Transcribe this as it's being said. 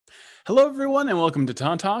Hello, everyone, and welcome to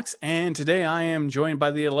Ton Talks. And today I am joined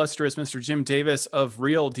by the illustrious Mr. Jim Davis of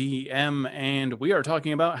Real DM, and we are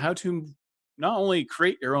talking about how to not only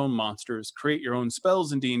create your own monsters, create your own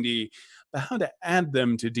spells in D&D, but how to add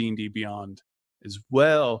them to D&D Beyond as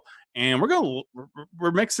well. And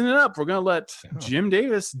we're mixing it up. We're gonna let Yeah. Jim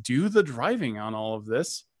Davis do the driving on all of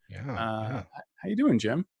this. Yeah. How you doing,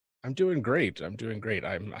 Jim? I'm doing great.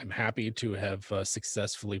 I'm happy to have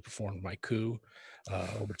successfully performed my coup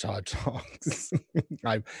over Todd Talks.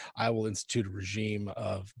 I I will institute a regime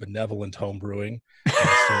of benevolent homebrewing.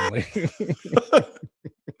 Certainly.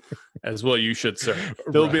 As well, you should, sir.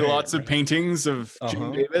 There'll be lots of paintings of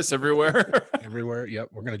Jim Davis everywhere. Everywhere. Yep.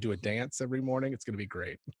 We're gonna do a dance every morning. It's gonna be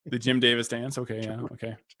great. The Jim Davis dance. Okay. Yeah.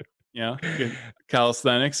 Okay. Yeah. Good.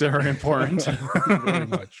 Calisthenics are important. Very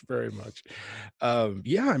much, very much.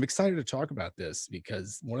 Yeah, I'm excited to talk about this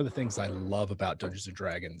because one of the things I love about Dungeons and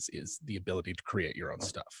Dragons is the ability to create your own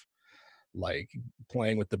stuff. Like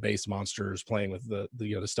playing with the base monsters, playing with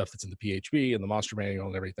the stuff that's in the PHB and the monster manual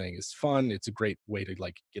and everything is fun. It's a great way to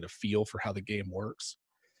like get a feel for how the game works.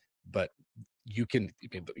 But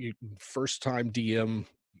first time DM,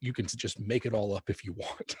 you can just make it all up if you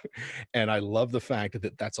want. And I love the fact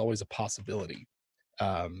that that's always a possibility.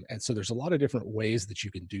 And so there's a lot of different ways that you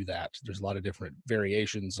can do that. There's a lot of different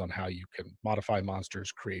variations on how you can modify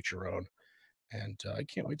monsters, create your own. And I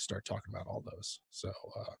can't wait to start talking about all those. So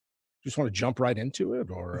just want to jump right into it,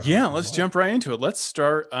 or Yeah, let's jump right into it. Let's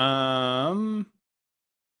start.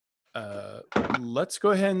 Let's go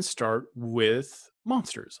ahead and start with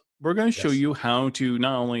monsters. We're going to show you how to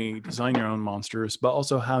not only design your own monsters, but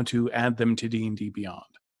also how to add them to D&D Beyond.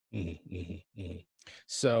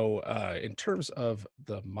 So in terms of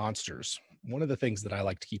the monsters, one of the things that I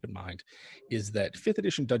like to keep in mind is that 5th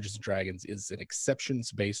edition Dungeons and Dragons is an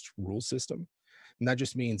exceptions-based rule system. And that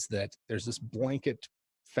just means that there's this blanket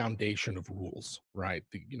foundation of rules, right?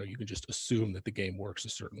 You can just assume that the game works a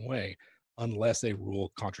certain way unless a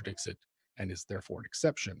rule contradicts it and is therefore an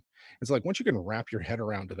exception. It's like once you can wrap your head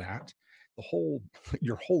around that,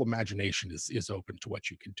 your whole imagination is open to what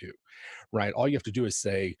you can do, right? All you have to do is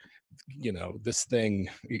say, this thing,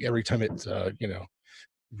 every time it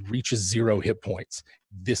reaches 0 hit points,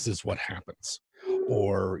 this is what happens.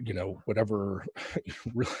 Or whatever.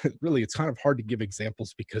 Really it's kind of hard to give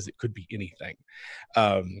examples because it could be anything.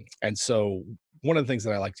 And so one of the things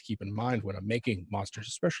that I like to keep in mind when I'm making monsters,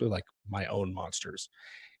 especially like my own monsters,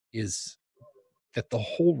 is that the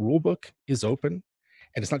whole rule book is open.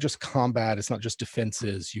 And it's not just combat, it's not just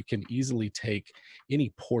defenses. You can easily take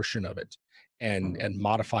any portion of it and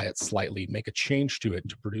modify it slightly, make a change to it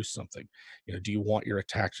to produce something. Do you want your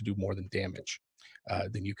attack to do more than damage?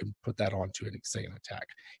 Then you can put that onto an attack.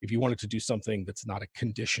 If you wanted to do something that's not a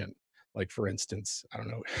condition, like for instance, I don't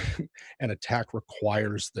know, an attack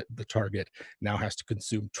requires that the target now has to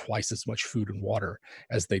consume twice as much food and water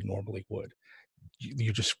as they normally would.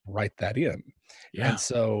 You just write that in. Yeah. And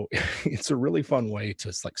so it's a really fun way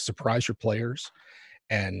to like surprise your players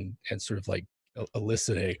and sort of like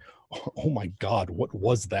elicit a oh my god, what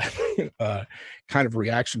was that kind of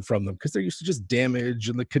reaction from them, because they're used to just damage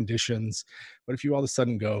and the conditions. But if you all of a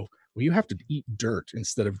sudden go, well, you have to eat dirt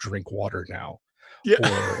instead of drink water now. Yeah.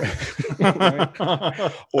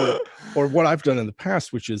 Or what I've done in the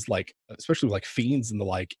past, which is like, especially like fiends and the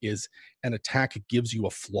like, is an attack gives you a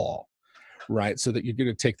flaw, right? So that you're going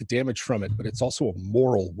to take the damage from it, but it's also a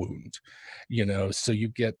moral wound, so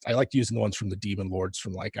I like using the ones from the demon lords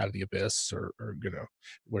from like Out of the Abyss, or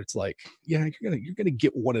where it's like, yeah, you're gonna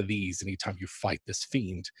get one of these anytime you fight this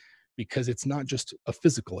fiend, because it's not just a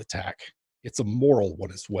physical attack, it's a moral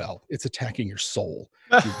one as well. It's attacking your soul,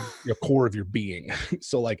 your core of your being.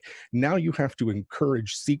 So like now you have to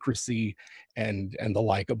encourage secrecy and the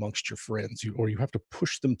like amongst your friends, or you have to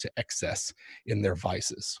push them to excess in their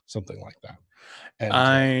vices, something like that. And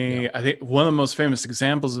I think one of the most famous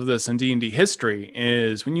examples of this in D&D history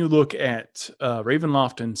is when you look at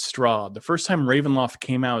Ravenloft and Strahd. The first time Ravenloft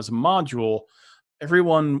came out as a module,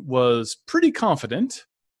 everyone was pretty confident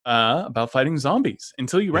about fighting zombies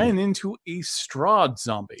until you ran into a Strahd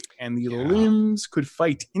zombie, and the limbs could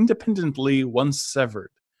fight independently once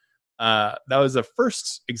severed. That was the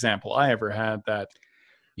first example I ever had that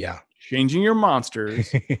changing your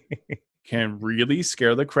monsters can really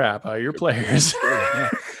scare the crap out of your players.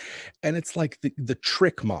 And it's like the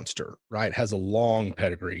trick monster, right, has a long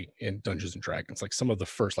pedigree in Dungeons and Dragons. Like some of the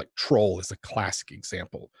first, like Troll is a classic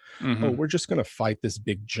example. Oh, we're just going to fight this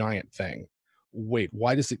big giant thing. wait,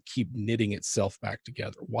 why does it keep knitting itself back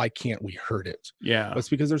together? Why can't we hurt it? Yeah. Well, it's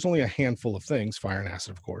because there's only a handful of things, fire and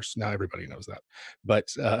acid, of course. Now everybody knows that, but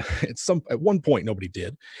at one point nobody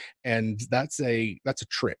did, and that's a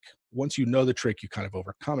trick. Once you know the trick, you kind of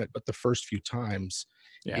overcome it. But the first few times,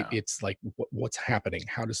 Yeah. it's like, what's happening?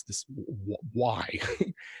 How does this? Why?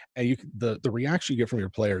 And the reaction you get from your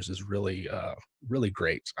players is really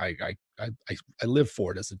great. I live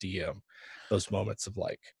for it as a DM. Those moments of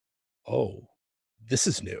like, oh, this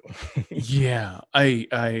is new. Yeah.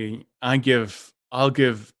 I'll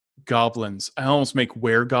give goblins. I almost make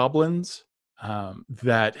were-goblins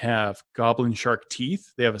that have goblin shark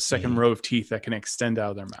teeth. They have a second Mhm. row of teeth that can extend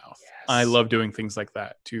out of their mouth. I Yes. love doing things like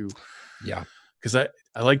that too. Yeah. Because I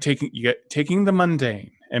like taking the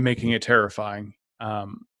mundane and making Mhm. it terrifying.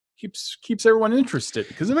 Keeps everyone interested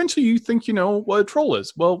because eventually you think you know what a troll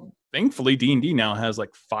is. Well, thankfully D&D now has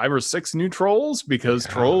like 5 or 6 new trolls because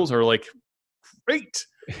Yeah. trolls are like great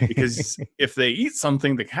because if they eat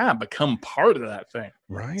something, they can become part of that thing.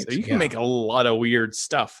 So Right? you can Yeah. make a lot of weird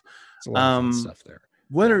stuff. It's a lot of fun Um, stuff there.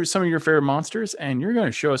 what Yeah. are some of your favorite monsters? And you're going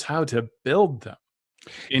to show us how to build them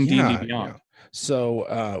in D&D Yeah, yeah. Beyond.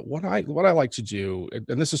 So, what I like to do,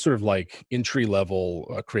 and this is sort of like entry level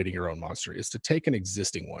creating your own monster, is to take an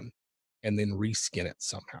existing one and then reskin it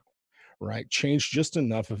somehow, right? Change just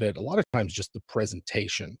enough of it. A lot of times, just the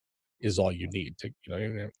presentation is all you need to,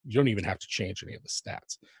 you don't even have to change any of the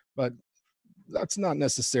stats. But that's not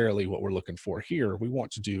necessarily what we're looking for here. We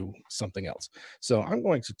want to do something else. So I'm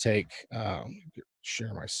going to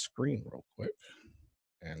share my screen real quick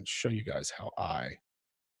and show you guys how I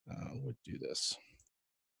would do this.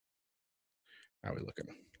 How are we looking?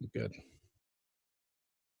 Good.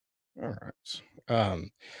 All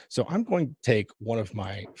right. So I'm going to take one of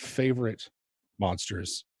my favorite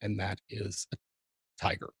monsters, and that is a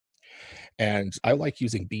tiger. And I like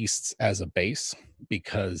using beasts as a base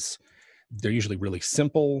because they're usually really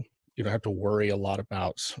simple. You don't have to worry a lot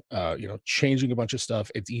about changing a bunch of stuff.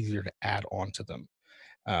 It's easier to add on to them.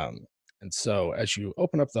 Um, and so as you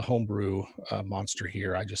open up the homebrew monster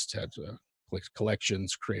here, I just had to click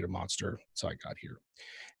collections, create a monster. So I got here.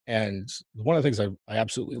 And one of the things I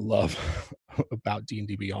absolutely love about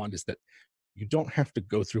D&D Beyond is that you don't have to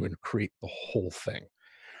go through and create the whole thing,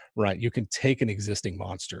 right? You can take an existing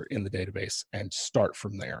monster in the database and start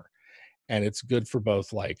from there. And it's good for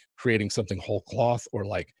both like creating something whole cloth or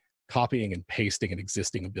like copying and pasting an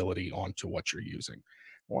existing ability onto what you're using.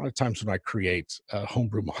 A lot of times when I create a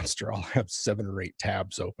homebrew monster, I'll have 7 or 8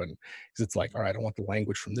 tabs open because it's like, all right, I want the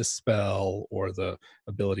language from this spell or the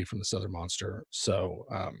ability from this other monster. So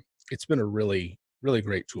it's been a really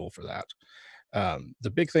great tool for that. The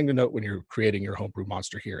big thing to note when you're creating your homebrew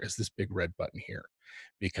monster here is this big red button here,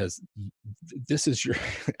 because this is your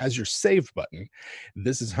as your save button.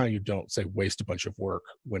 This is how you don't say waste a bunch of work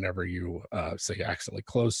whenever you say accidentally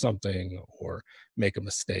close something or make a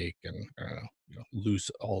mistake and lose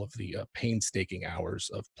all of the painstaking hours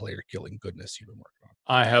of player killing goodness you've been working on.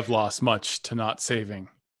 I have lost much to not saving,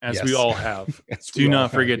 as we Yes, all have. as we Do all not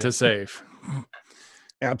have. forget Yeah. to save.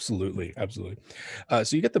 Absolutely, absolutely.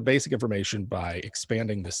 So you get the basic information by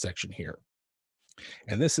expanding this section here.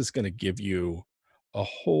 And this is going to give you a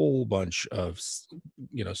whole bunch of,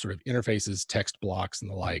 sort of interfaces, text blocks,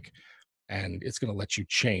 and the like. And it's going to let you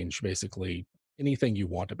change basically anything you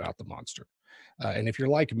want about the monster. And if you're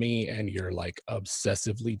like me and you're like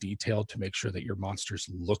obsessively detailed to make sure that your monsters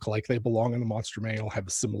look like they belong in the monster manual, have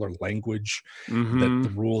a similar language that the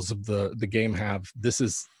Hmm. rules of the game have, this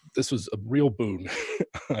was a real boon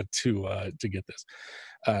to get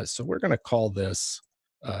this. So we're going to call this,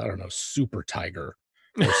 I don't know, Super Tiger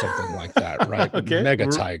or something like that, right? Okay, Mega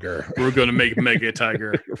Tiger. we're gonna make Mega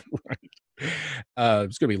Tiger. Right.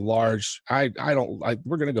 It's going to be large. We're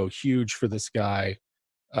going to go huge for this guy.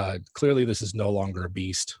 Clearly, this is no longer a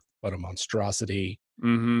beast, but a monstrosity.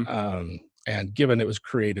 Hmm. Um, and given it was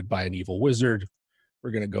created by an evil wizard,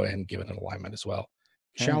 we're going to go ahead and give it an alignment as well.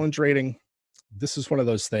 Okay. Challenge rating. This is one of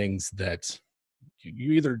those things that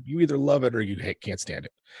you either love it or you can't stand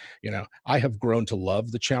it. I have grown to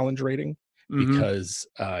love the challenge rating Hmm. because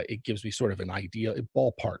it gives me sort of an idea, it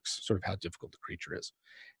ballparks sort of how difficult the creature is.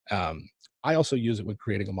 um, I also use it when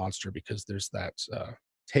creating a monster because there's that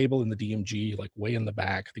table in the DMG like way in the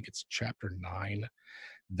back, I think it's chapter 9,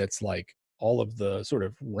 that's like all of the sort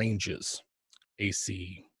of ranges,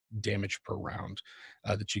 AC, damage per round,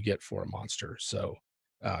 that you get for a monster. So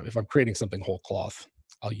if I'm creating something whole cloth,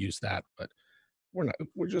 I'll use that, but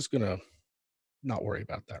we're just gonna not worry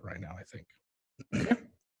about that right now, I think. Okay.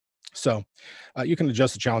 So you can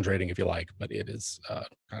adjust the challenge rating if you like, but it is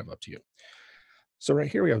kind of up to you. So right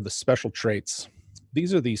here we have the special traits.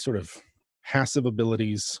 These are the sort of passive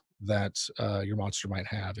abilities that your monster might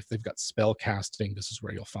have. If they've got spell casting, this is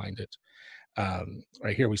where you'll find it.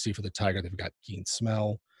 Right here we see for the tiger, they've got keen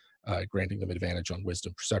smell, granting them advantage on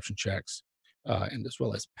wisdom perception checks, and as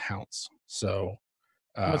well as pounce. So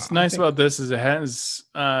What's I nice think about this is it has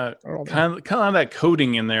they're all there. kind of that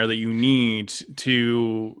coding in there that you need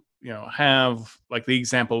to, have like the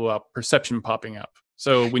example about perception popping up.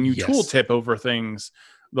 So when you Yes, tooltip over things,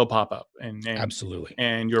 they'll pop up, and absolutely.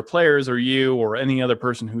 and your players or you or any other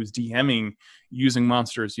person who's DMing using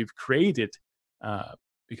monsters you've created. Uh,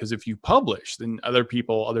 because if you publish, then other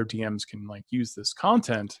DMs can like use this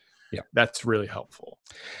content. Yeah. That's really helpful.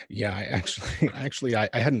 Yeah,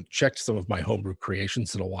 I hadn't checked some of my homebrew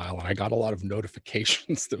creations in a while, and I got a lot of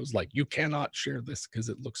notifications that was like, you cannot share this because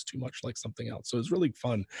it looks too much like something else. So it was really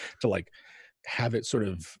fun to like have it sort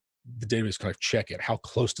of the database kind of check it. How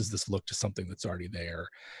close does this look to something that's already there?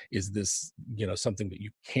 Is this, something that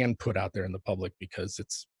you can put out there in the public because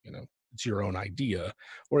it's, it's your own idea,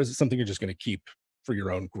 or is it something you're just going to keep for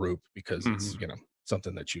your own group because it's, Mhm.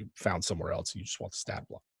 something that you found somewhere else and you just want the stat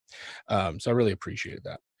block. So I really appreciated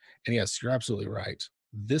that. And yes, you're absolutely right.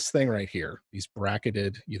 This thing right here, these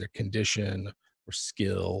bracketed either condition or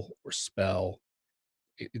skill or spell,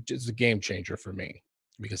 it's a game changer for me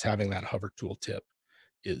because having that hover tooltip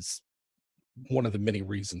is one of the many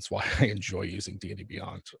reasons why I enjoy using D&D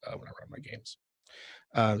Beyond when I run my games.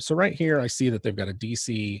 So right here, I see that they've got a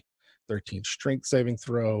DC 13 strength saving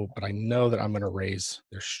throw, but I know that I'm going to raise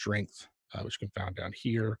their strength, which can be found down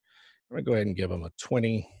here. I'm going to go ahead and give them a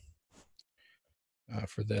 20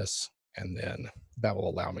 for this, and then that will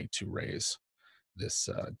allow me to raise this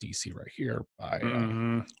DC right here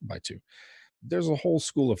Mhm. by 2. There's a whole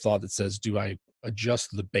school of thought that says, do I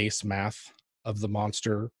adjust the base math of the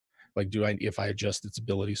monster? Like, if I adjust its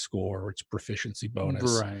ability score or its proficiency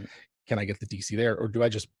bonus, Right. can I get the DC there, or do I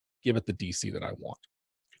just give it the DC that I want?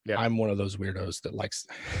 Yeah. I'm one of those weirdos that likes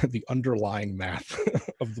the underlying math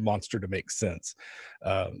of the monster to make sense.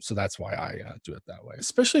 So that's why I do it that way.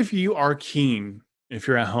 Especially if you are keen, if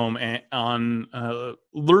you're at home on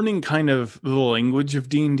learning kind of the language of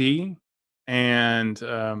D&D and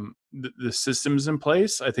the systems in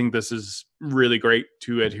place. I think this is really great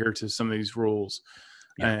to adhere to some of these rules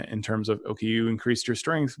Yeah. in terms of, okay, you increased your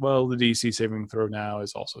strength. Well, the DC saving throw now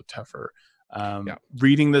is also tougher. Yeah.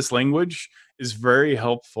 Reading this language is very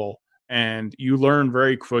helpful, and you learn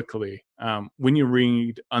very quickly when you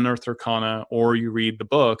read Unearthed Arcana or you read the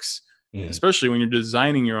books, Mm, especially when you're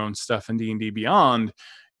designing your own stuff in D&D Beyond.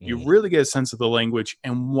 You mm. really get a sense of the language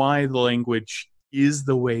and why the language is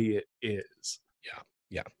the way it is. Yeah,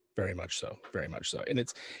 yeah, very much so, very much so, and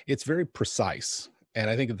it's very precise. And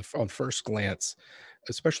I think on first glance,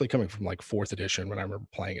 especially coming from like fourth edition, when I remember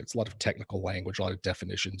playing it, it's a lot of technical language, a lot of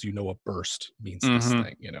definitions. A burst means this Mhm.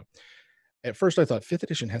 thing. At first, I thought fifth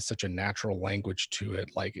edition has such a natural language to it,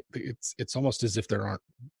 like it's almost as if there aren't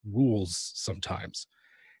rules sometimes.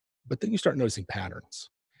 But then you start noticing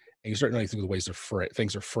patterns, and you start noticing the ways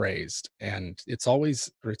things are phrased, and it's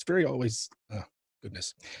always, or it's very always,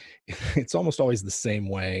 goodness, it's almost always the same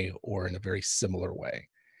way or in a very similar way.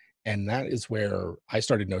 And that is where I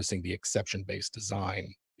started noticing the exception based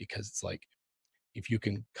design, because it's like, if you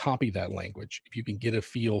can copy that language, if you can get a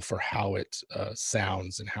feel for how it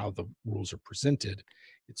sounds and how the rules are presented,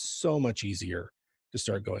 it's so much easier to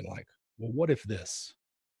start going like, well, what if this?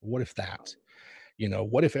 What if that?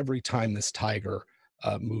 What if every time this tiger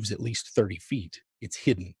moves at least 30 feet, it's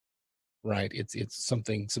hidden, right? It's some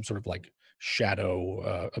sort of like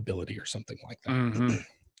shadow ability or something like that. Mhm.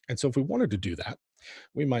 And so if we wanted to do that,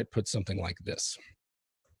 we might put something like this.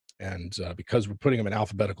 And because we're putting them in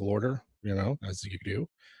alphabetical order, as you do,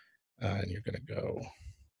 and you're going to go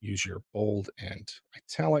use your bold and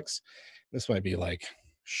italics. This might be like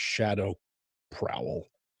shadow prowl,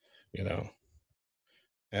 you know,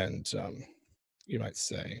 and you might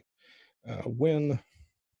say, when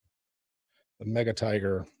the mega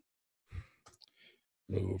tiger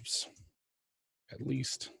moves at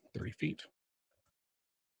least 30 feet,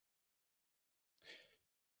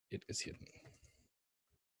 it is hidden.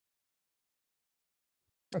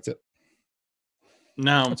 That's it.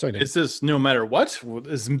 Now, That's all I did. is this no matter what?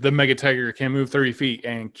 Is the mega tiger can move 30 feet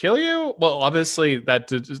and kill you? Well, obviously that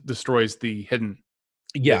destroys the hidden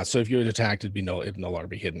Yeah, bit. so if you had attacked, it'd no longer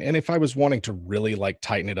be hidden. And if I was wanting to really like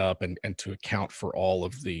tighten it up and to account for all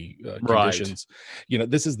of the Right. conditions,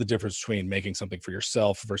 this is the difference between making something for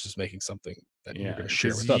yourself versus making something that you're Yeah, going to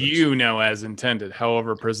share because with others. as intended.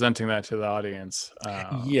 However, presenting that to the audience,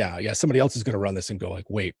 Yeah, yeah. Somebody else is going to run this and go like,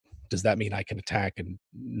 wait, does that mean I can attack and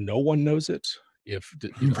no one knows it? If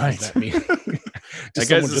does right. that mean? That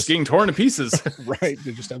guy's just getting torn to pieces. Right,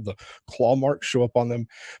 to just have the claw marks show up on them.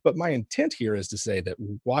 But my intent here is to say that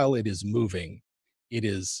while it is moving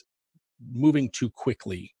too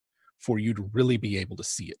quickly for you to really be able to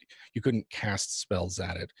see it. You couldn't cast spells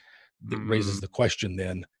at it. That raises the question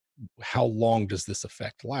then, how long does this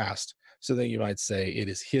effect last? So then you might say it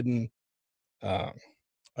is hidden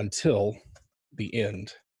until the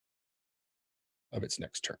end of its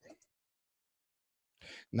next turn.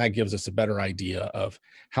 And that gives us a better idea of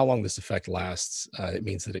how long this effect lasts. It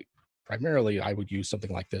means that primarily I would use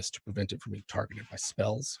something like this to prevent it from being targeted by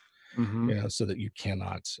spells, so that you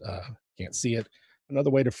can't see it. Another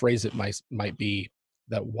way to phrase it might be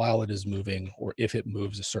that while it is moving, or if it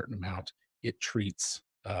moves a certain amount, it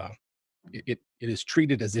is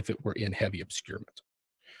treated as if it were in heavy obscurement.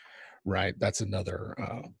 Right. That's another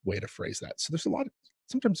way to phrase that. So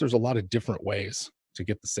sometimes there's a lot of different ways to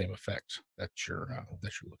get the same effect that you're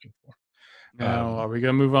looking for. Now, are we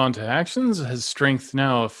going to move on to actions? Has strength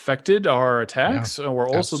now affected our attacks, or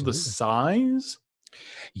also absolutely. the size?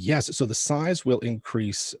 Yes. So the size will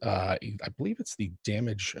increase. I believe it's the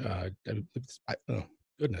damage.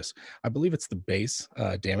 Goodness. I believe it's the base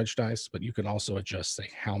damage dice, but you can also adjust, say,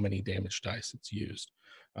 how many damage dice it's used.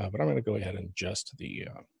 But I'm going to go ahead and adjust the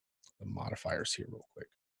modifiers here real quick.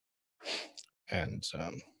 And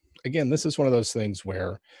again, this is one of those things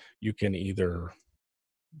where you can either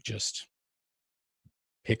just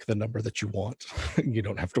pick the number that you want. You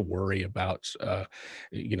don't have to worry about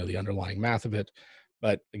the underlying math of it.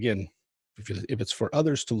 But again, if it's for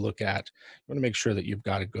others to look at, you want to make sure that you've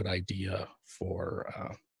got a good idea for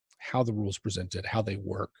how the rules presented, how they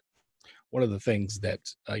work. One of the things that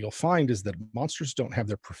you'll find is that monsters don't have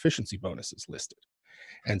their proficiency bonuses listed.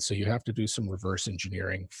 And so you have to do some reverse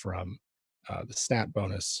engineering from the stat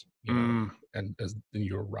bonus, and then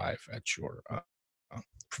you arrive at your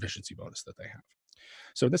proficiency bonus that they have.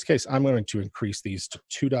 So in this case, I'm going to increase these to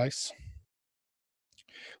 2 dice,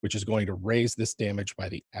 which is going to raise this damage by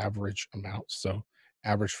the average amount. So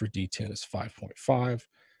average for D10 is 5.5.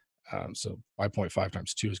 So 5.5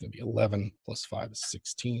 times 2 is going to be 11, plus 5 is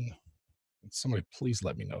 16. And somebody please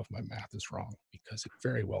let me know if my math is wrong, because it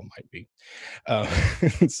very well might be.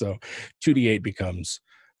 So 2d8 becomes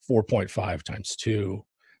 4.5 times 2.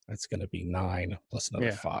 That's going to be 9, plus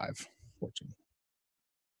another 5, 14.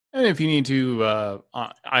 And if you need to,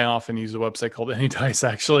 I often use a website called AnyDice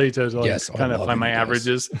actually to kind of find my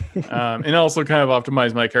averages, and also kind of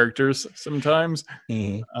optimize my characters sometimes,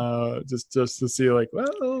 just to see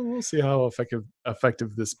we'll see how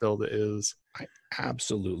effective this build is. I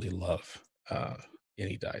absolutely love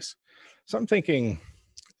AnyDice. So I'm thinking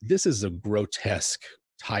this is a grotesque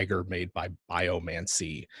tiger made by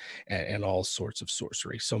biomancy and all sorts of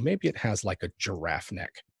sorcery. So maybe it has like a giraffe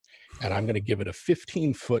neck. And I'm going to give it a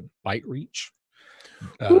 15-foot bite reach.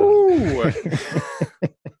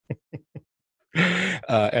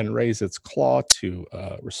 And raise its claw to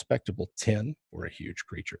a respectable 10 for a huge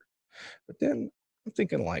creature. But then I'm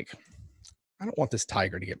thinking, I don't want this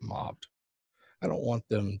tiger to get mobbed. I don't want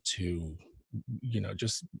them to,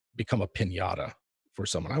 just become a piñata for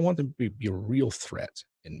someone. I want them to be a real threat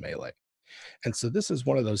in melee. And so this is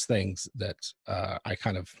one of those things that I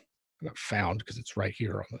kind of found, because it's right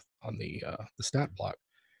here on the stat block.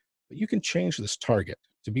 But you can change this target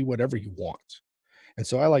to be whatever you want. And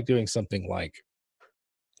so I like doing something like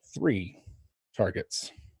 3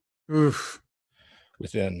 targets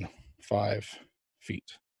within 5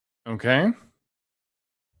 feet of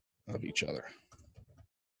each other.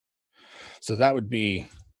 So that would be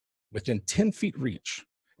within 10 feet reach.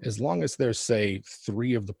 As long as there's, say,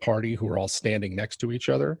 3 of the party who are all standing next to each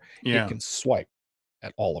other, it can swipe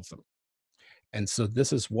at all of them. And so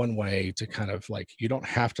this is one way to kind of you don't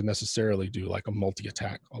have to necessarily do like a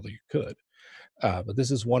multi-attack, although you could. But this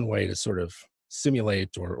is one way to sort of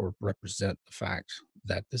simulate or represent the fact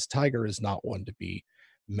that this tiger is not one to be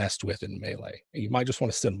messed with in melee. You might just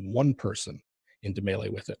want to send one person into melee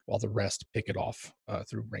with it, while the rest pick it off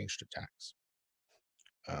through ranged attacks.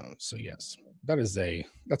 So yes,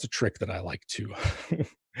 that's a trick that I like to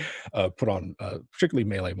put on particularly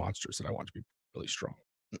melee monsters that I want to be really strong.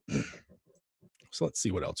 So let's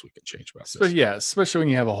see what else we can change about this. Yeah, especially when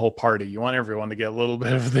you have a whole party, you want everyone to get a little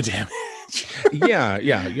bit of the damage.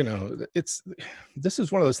 yeah. This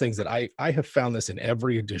is one of those things that I have found this in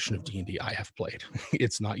every edition of D&D I have played.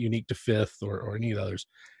 It's not unique to 5th or any of the others.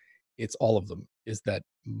 It's all of them. Is that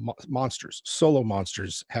solo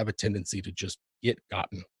monsters have a tendency to just get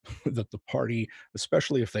gotten. That the party,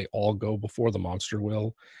 especially if they all go before the monster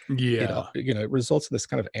will, it results in this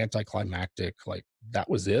kind of anticlimactic, that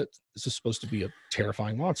was it. This is supposed to be a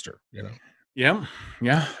terrifying monster, Yeah,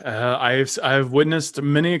 yeah. I've witnessed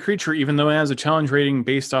many a creature, even though it has a challenge rating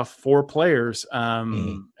based off 4 players,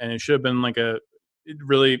 Mhm. and it should have been like it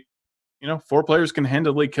really, 4 players can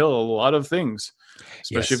handily kill a lot of things,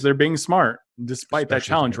 especially if Yes, they're being smart, despite that especially if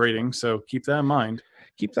they're challenge being rating. smart. So keep that in mind.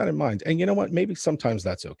 Keep that in mind. And you know what? Maybe sometimes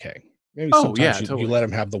that's okay. Maybe Oh sometimes yeah, you totally. let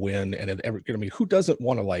them have the win, and I mean, who doesn't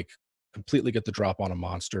want to like completely get the drop on a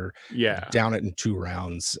monster, Yeah, down it in 2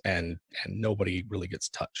 rounds, and nobody really gets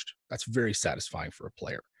touched? That's very satisfying for a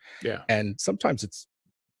player. yeah. And sometimes it's,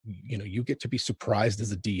 you get to be surprised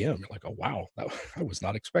as a DM. You're like, oh wow, I was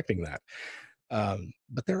not expecting that.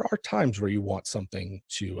 But there are times where you want something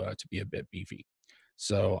to be a bit beefy.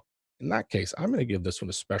 So in that case, I'm going to give this one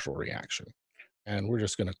a special reaction, and we're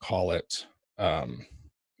just going to call it, um,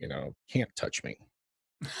 can't touch me.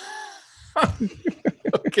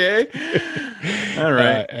 Okay. All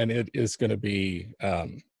right. And it is going to be,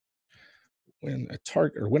 when a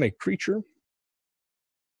target or when a creature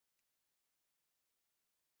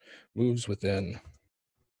moves within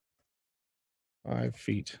 5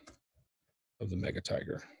 feet of the mega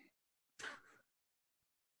tiger,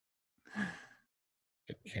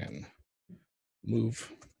 it can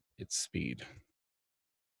move its speed.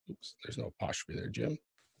 Oops, there's no apostrophe there, Jim.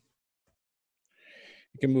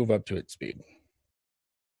 It can move up to its speed.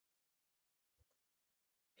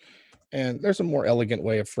 And there's a more elegant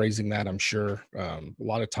way of phrasing that, I'm sure. A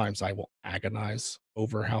lot of times I will agonize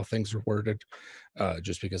over how things are worded,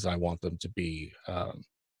 just because I want them to be,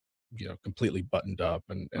 completely buttoned up.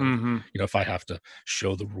 And Mm-hmm. if I have to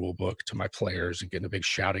show the rule book to my players and get in a big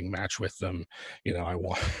shouting match with them, I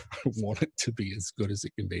want I want it to be as good as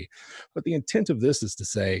it can be. But the intent of this is to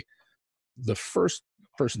say the first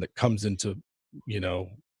person that comes into, you know,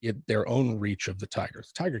 their own reach of the tiger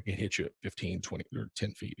can hit you at 15, 20, or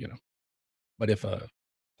 10 feet, but if a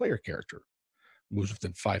player character moves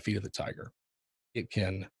within 5 feet of the tiger, it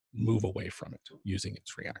can move away from it using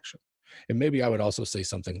its reaction. And maybe I would also say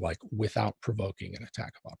something like without provoking an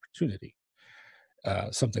attack of opportunity,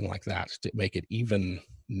 something like that to make it even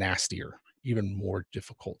nastier, even more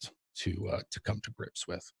difficult to come to grips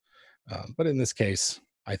with. But in this case,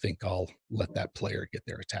 I think I'll let that player get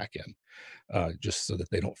their attack in, just so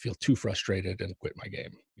that they don't feel too frustrated and quit my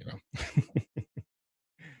game.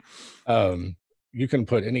 Um, you can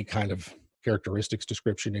put any kind of characteristics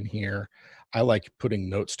description in here. I like putting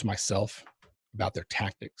notes to myself about their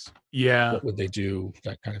tactics. Yeah, What would they do?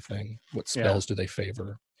 That kind of thing. What yeah. spells do they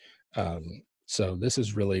favor? So this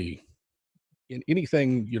is really in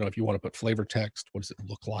anything, if you want to put flavor text, what does it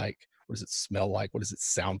look like? What does it smell like? What does it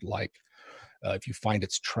sound like? If you find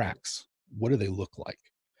its tracks, what do they look like?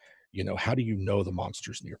 How do you know the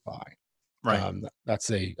monsters nearby? Right. That's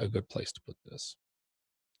a good place to put this.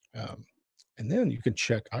 Um, and then you can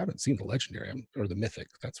check. I haven't seen the legendary or the mythic.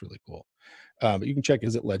 That's really cool. But you can check,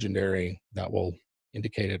 is it legendary? That will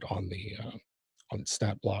indicate it on the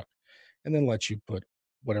stat block, and then let you put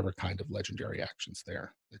whatever kind of legendary actions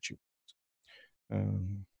there that you.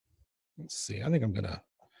 Um, let's see. I think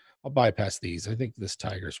I'll bypass these. I think this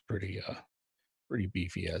tiger's pretty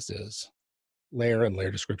beefy as is. Layer and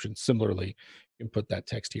layer description. Similarly, you can put that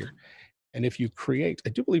text here. And I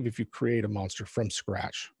do believe if you create a monster from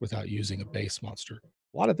scratch without using a base monster,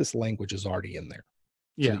 a lot of this language is already in there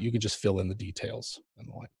so Yeah. that you can just fill in the details and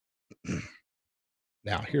the like.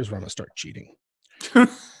 Now, here's where I'm going to start cheating. Okay.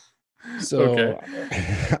 So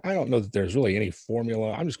I don't know that there's really any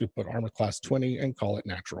formula. I'm just going to put armor class 20 and call it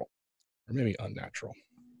natural, or maybe unnatural.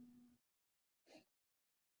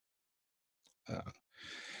 Uh,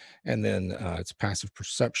 and then it's passive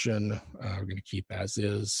perception. We're going to keep as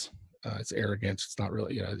is. It's arrogant. It's not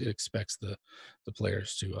really, it expects the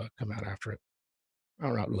players to come out after it.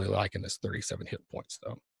 I'm not really liking this 37 hit points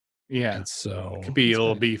though. Yeah. And so Could be let's a go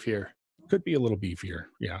little ahead. beefier. Could be a little beefier.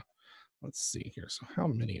 Yeah. Let's see here. So how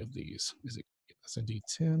many of these is it? S&D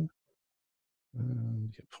 10.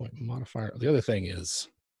 Hit point modifier. The other thing is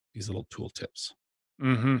these little tool tips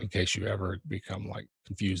Mm-hmm. in case you ever become like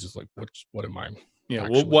confused. It's like, what am I Yeah.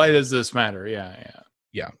 Well, actually why doing? does this matter? Yeah. Yeah.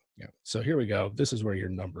 Yeah. Yeah. So here we go. This is where your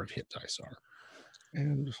number of hit dice are.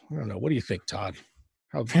 And I don't know. What do you think, Todd?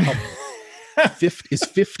 How 50 is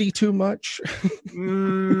 50 too much?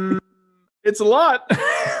 Mm, it's a lot.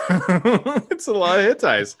 It's a lot of hit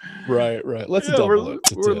dice. Right. Let's Yeah, double it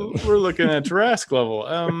to we're 10. looking at Jurassic level.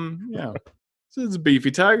 Yeah. So it's a beefy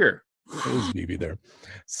tiger. It is BB there.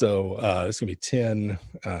 So it's gonna be 10.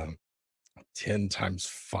 10 times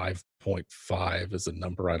 5.5 is a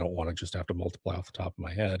number I don't want to just have to multiply off the top of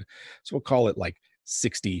my head. So we'll call it like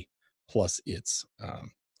 60 plus its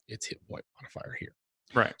hit point modifier here.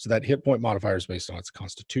 Right. So that hit point modifier is based on its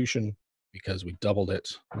constitution. because we doubled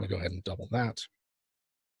it. I'm going to go ahead and double that.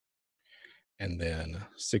 And then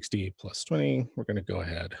 60 plus 20, we're going to go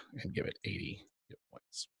ahead and give it 80 hit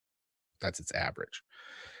points. That's its average.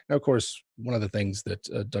 Now, of course, one of the things that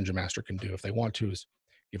a Dungeon Master can do if they want to is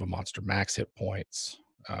give a monster max hit points.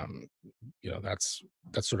 That's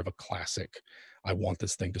sort of a classic. I want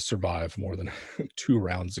this thing to survive more than 2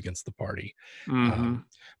 rounds against the party.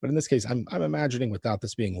 But in this case, I'm imagining, without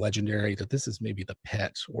this being legendary, that this is maybe the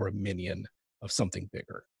pet or a minion of something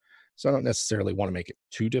bigger. So I don't necessarily want to make it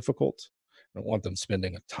too difficult. I don't want them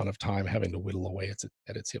spending a ton of time having to whittle away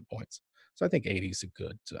at its hit points. So I think 80 is a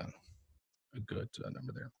good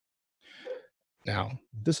number there. Now,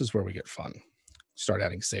 this is where we get fun. Start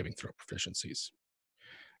adding saving throw proficiencies.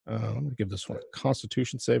 I'm going to give this one a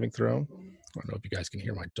Constitution saving throw. I don't know if you guys can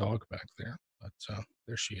hear my dog back there, but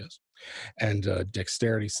there she is. And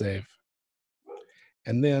Dexterity save.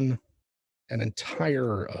 And then an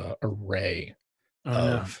entire array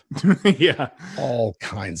of all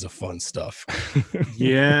kinds of fun stuff.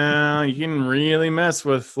 Yeah, you can really mess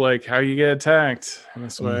with like how you get attacked in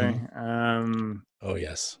this way. Oh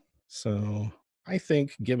yes. So I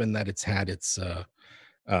think, given that it's had its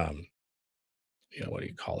what do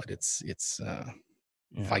you call it? It's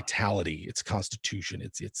vitality, its constitution,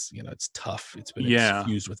 it's tough. It's been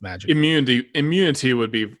infused with magic. Immunity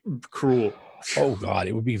would be cruel. Oh God,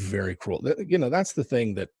 it would be very cruel. That's the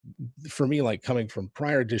thing that, for me, like coming from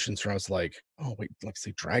prior editions where I was like, oh wait, like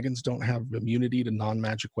say dragons don't have immunity to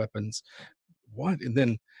non-magic weapons. What? And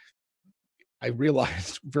then I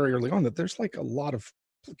realized very early on that there's like a lot of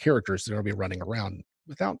characters that are going to be running around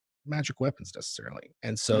without magic weapons necessarily.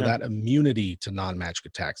 And so that immunity to non-magic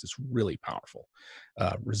attacks is really powerful.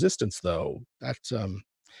 Resistance, though, that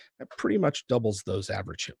pretty much doubles those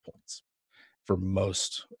average hit points for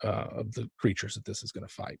most of the creatures that this is going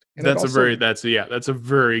to fight. And that's a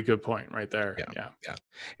very good point right there. Yeah.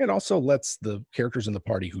 It also lets the characters in the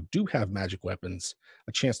party who do have magic weapons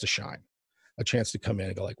a chance to shine, a chance to come in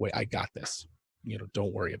and go like, wait, I got this.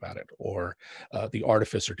 Don't worry about it. Or the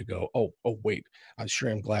artificer to go, oh wait, I'm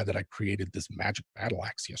sure I'm glad that I created this magic battle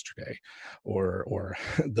axe yesterday. Or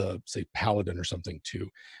the, say, paladin or something to,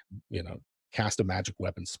 cast a magic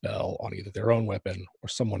weapon spell on either their own weapon or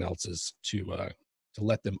someone else's to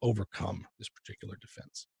let them overcome this particular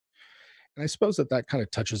defense. And I suppose that kind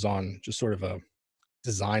of touches on just sort of a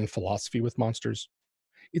design philosophy with monsters.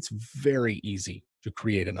 It's very easy to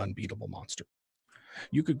create an unbeatable monster.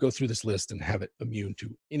 You could go through this list and have it immune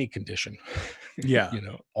to any condition.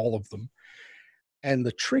 All of them. And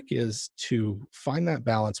the trick is to find that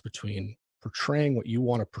balance between portraying what you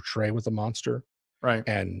want to portray with a monster, right,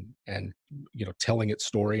 and telling its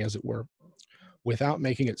story, as it were, without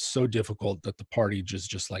making it so difficult that the party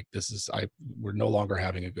just like, we're no longer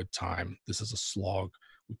having a good time. This is a slog.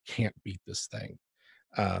 We can't beat this thing.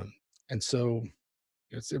 And so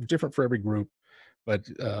it's different for every group. But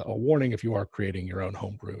a warning, if you are creating your own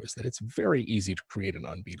homebrew, is that it's very easy to create an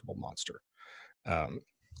unbeatable monster.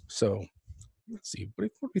 So let's see.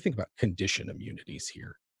 What do we think about condition immunities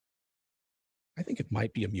here? I think it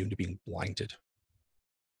might be immune to being blinded.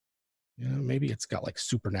 Maybe it's got like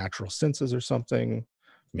supernatural senses or something.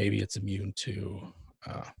 Maybe it's immune to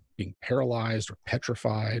being paralyzed or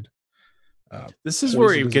petrified. This is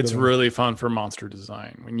where it gets really fun for monster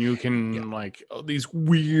design, when you can like these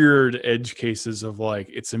weird edge cases of like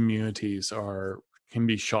its immunities can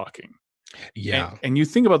be shocking. And you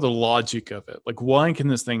think about the logic of it, like, why can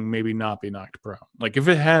this thing maybe not be knocked prone? Like, if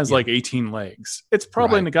it has like 18 legs, it's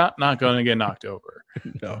probably not going to get knocked over.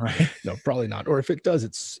 No, probably not. Or if it does,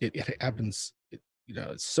 it happens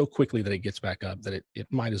it's so quickly that it gets back up that it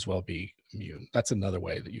might as well be immune. That's another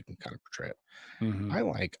way that you can kind of portray it.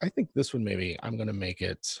 I think this one, maybe I'm going to make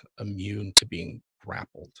it immune to being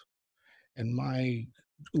grappled. And my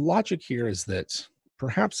logic here is that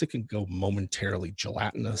perhaps it can go momentarily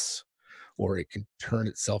gelatinous, or it can turn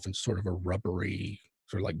itself into sort of a rubbery,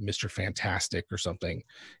 sort of like Mr. Fantastic or something.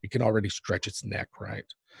 It can already stretch its neck, right?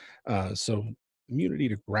 So immunity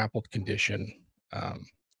to grappled condition.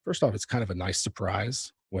 First off, it's kind of a nice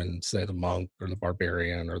surprise when, say, the monk or the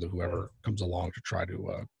barbarian or the whoever comes along to try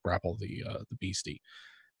to grapple the beastie.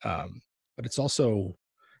 But it's also,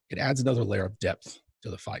 it adds another layer of depth to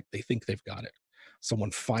the fight. They think they've got it.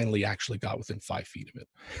 Someone finally actually got within 5 feet of it.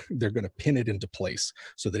 They're going to pin it into place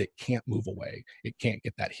so that it can't move away. It can't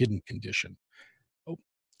get that hidden condition.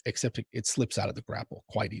 Except it slips out of the grapple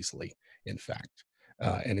quite easily, in fact,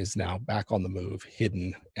 and is now back on the move,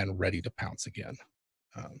 hidden and ready to pounce again.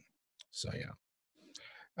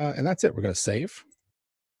 And that's it. We're going to save.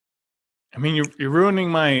 I mean, you're ruining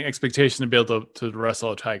my expectation to be able to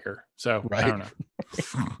wrestle a tiger. So I don't know.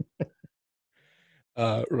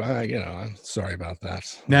 I'm sorry about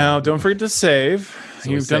that. Now, don't forget to save. So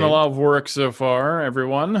we You've done a saved. lot of work so far,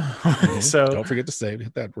 everyone. So Don't forget to save.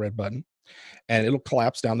 Hit that red button, and it'll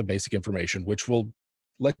collapse down the basic information, which will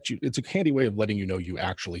let you. It's a handy way of letting you know you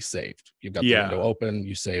actually saved. You've got the window yeah, open.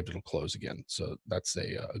 You saved. It'll close again. So that's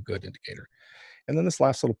a good indicator. And then this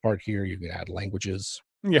last little part here, you can add languages.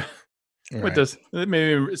 yeah. All What right. does it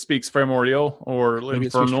maybe speaks primordial or Maybe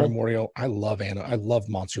it speaks infernal? primordial. I love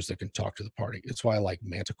monsters that can talk to the party. It's why I like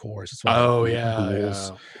manticores. It's why I like Oh yeah,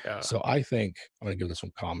 ghouls. yeah, yeah. So I think I'm going to give this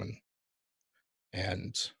one common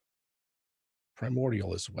and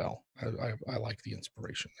primordial as well. I like the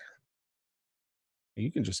inspiration there.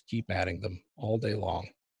 You can just keep adding them all day long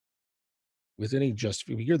with any just.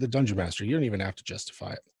 You're the dungeon master. You don't even have to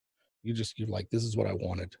justify it. You're like, this is what I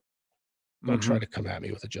wanted. Don't try Hmm. to come at me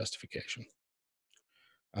with a justification.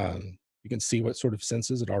 You can see what sort of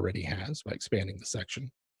senses it already has by expanding the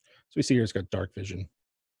section. So we see here it's got dark vision.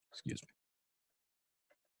 Excuse me.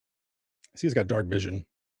 See, it's got dark vision,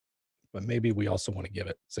 but maybe we also want to give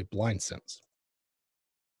it, say, blind sense.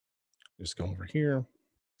 Just go over here,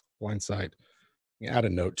 blind sight. You can add a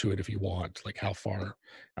note to it if you want, like how far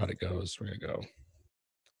out it goes. We're going to go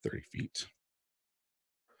 30 feet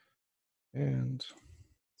and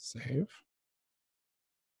save.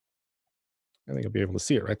 I think you'll be able to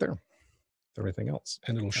see it right there with everything else.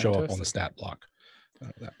 And it'll show up on the Fantastic. stat block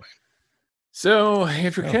that way. So,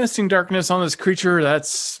 if you're Oh, casting darkness on this creature,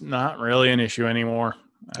 that's not really an issue anymore.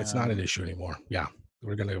 it's not an issue anymore. Yeah.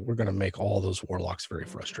 We're gonna make all those warlocks very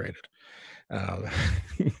frustrated. Um,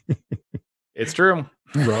 It's true.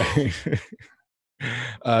 right.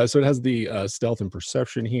 So it has the stealth and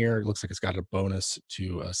perception here. It looks like it's got a bonus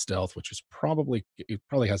to stealth, which is it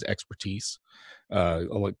probably has expertise,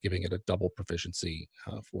 giving it a double proficiency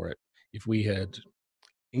for it. If we had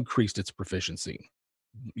increased its proficiency,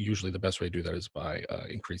 usually the best way to do that is by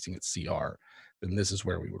increasing its CR. Then this is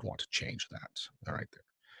where we would want to change that. All right there.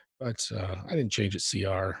 But I didn't change its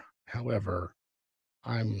CR. However,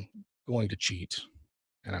 I'm going to cheat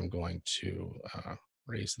and I'm going to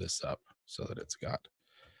raise this up so that it's got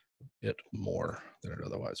a bit more than it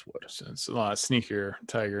otherwise would. So it's a lot sneakier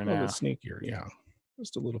tiger A little now. bit sneakier, yeah,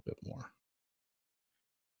 just a little bit more.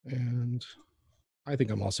 And I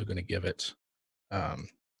think I'm also going to give it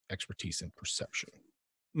expertise in perception.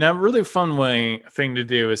 Now, really fun thing to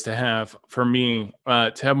do is to have, for me,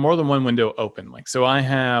 to have more than one window open. Like, so I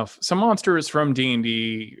have some monsters from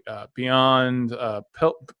D&D Beyond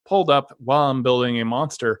pulled up while I'm building a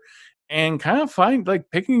monster, and kind of find like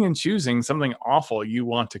picking and choosing something awful you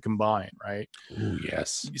want to combine, right? Oh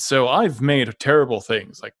yes, So I've made terrible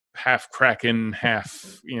things like half kraken,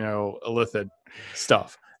 half illithid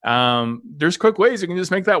stuff. There's quick ways you can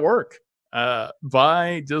just make that work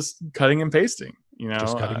by just cutting and pasting.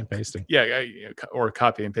 just cutting and pasting. Yeah, or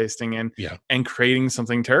copy and pasting Yeah, and creating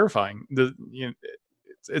something terrifying.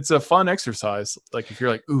 It's a fun exercise. Like if you're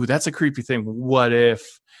like, ooh, that's a creepy thing. What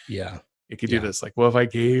if yeah, it could do this? Like, what if I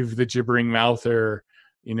gave the gibbering mouther,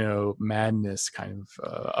 madness kind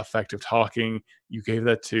of effect of talking? You gave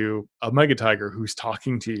that to a mega tiger who's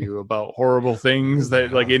talking to you about horrible things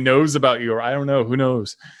that like it knows about you, or I don't know, who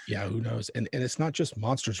knows? Yeah, who knows? And it's not just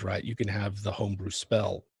monsters, right? You can have the homebrew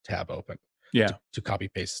spell tab open. Yeah, To copy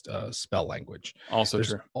paste spell language. also There's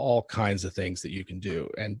true. all kinds of things that you can do,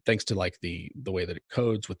 and thanks to like the way that it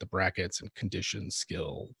codes with the brackets and condition,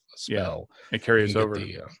 skill, spell, It carries over.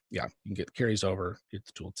 you can get carries over, get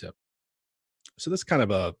the tooltip. So this is kind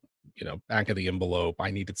of a back of the envelope.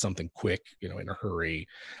 I needed something quick, in a hurry.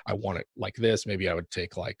 I want it like this. Maybe I would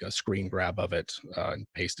take like a screen grab of it and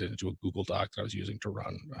paste it into a Google Doc that I was using to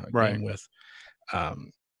run a Right. game with.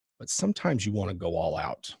 But sometimes you want to go all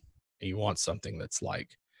out. And you want something that's like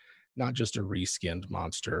not just a reskinned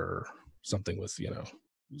monster, something with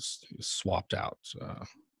swapped out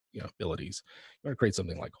abilities. You want to create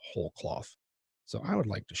something like whole cloth. So I would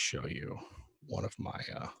like to show you one of my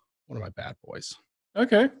bad boys.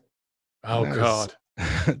 Okay. Oh God.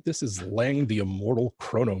 This is Lang the Immortal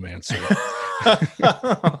Chronomancer.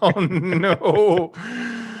 Oh no.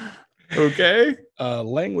 Okay.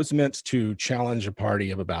 Lang was meant to challenge a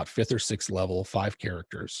party of about 5th or 6th level, 5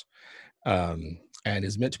 characters, and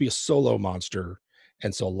is meant to be a solo monster.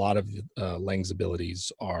 And so a lot of Lang's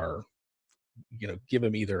abilities are, give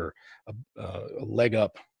him either a leg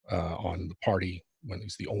up on the party when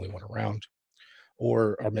he's the only one around,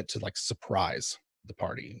 or are meant to like surprise the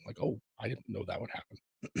party. Like, oh, I didn't know that would happen.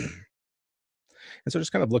 And so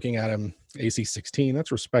just kind of looking at him, AC 16,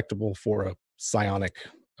 that's respectable for a psionic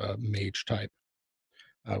mage type.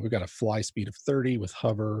 We've got a fly speed of 30 with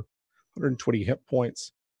hover, 120 hit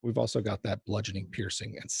points. We've also got that bludgeoning,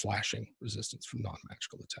 piercing, and slashing resistance from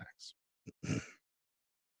non-magical attacks.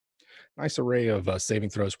 Nice array of saving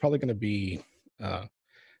throws. Probably going to be,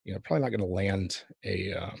 probably not going to land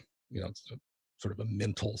a, sort of a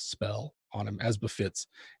mental spell on him as befits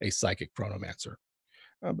a psychic chronomancer.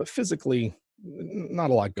 But physically, not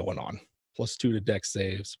a lot going on. +2 to dex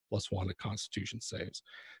saves, +1 to constitution saves.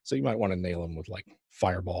 So you might want to nail him with like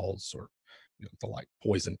fireballs or the like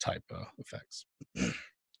poison type effects.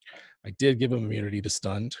 I did give him immunity to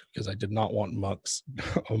stunned because I did not want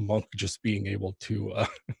a monk just being able to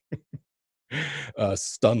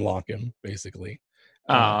stun lock him, basically.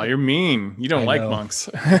 Oh, you're mean. You don't like monks.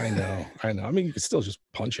 I know. I mean, you could still just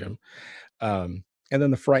punch him. And then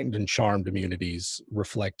the frightened and charmed immunities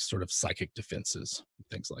reflect sort of psychic defenses,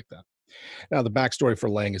 things like that. Now, the backstory for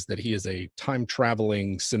Lang is that he is a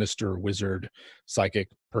time-traveling, sinister wizard, psychic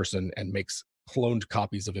person, and makes cloned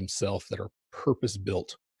copies of himself that are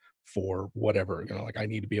purpose-built for whatever. Like, I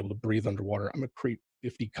need to be able to breathe underwater. I'm going to create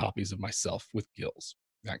 50 copies of myself with gills,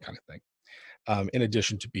 that kind of thing, in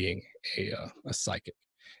addition to being a psychic.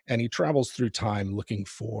 And he travels through time looking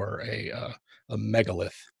for a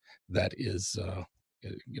megalith that is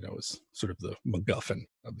sort of the MacGuffin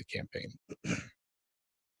of the campaign.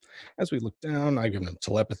 As we look down, I give them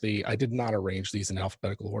telepathy. I did not arrange these in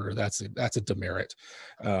alphabetical order. That's a demerit.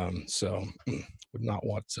 So would not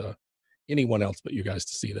want anyone else but you guys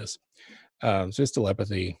to see this. So it's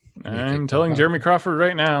telepathy. I'm telling Jeremy Crawford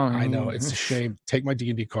right now. I know, it's a shame. Take my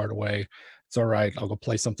D&D card away. It's all right. I'll go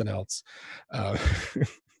play something else. I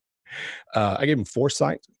gave him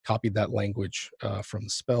foresight, copied that language from the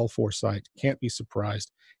spell foresight. Can't be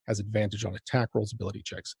surprised. Has advantage on attack rolls, ability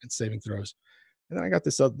checks, and saving throws. And then I got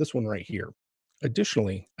this one right here.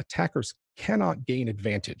 Additionally, attackers cannot gain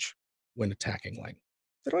advantage when attacking Lang.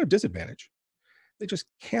 They don't have disadvantage. They just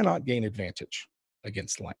cannot gain advantage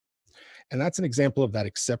against Lang. And that's an example of that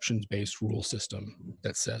exceptions-based rule system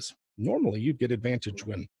that says, normally you'd get advantage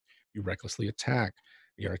when you recklessly attack.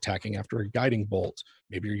 You're attacking after a guiding bolt.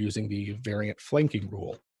 Maybe you're using the variant flanking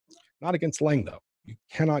rule. Not against Lang, though. You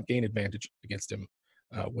cannot gain advantage against him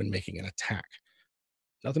when making an attack.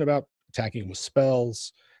 Nothing about attacking with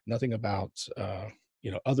spells, nothing about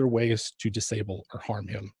other ways to disable or harm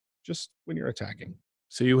him, just when you're attacking.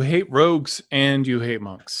 So you hate rogues and you hate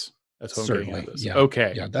monks. That's what certainly. I'm getting at this. Yeah.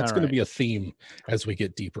 Okay. Yeah, that's going to be a theme as we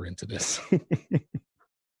get deeper into this.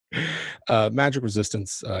 Magic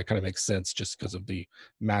resistance kind of makes sense just because of the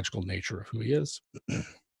magical nature of who he is.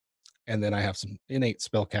 And then I have some innate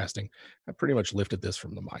spell casting. I pretty much lifted this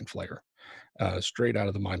from the Mind Flayer, straight out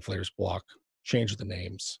of the Mind Flayer's block, changed the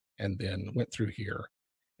names, and then went through here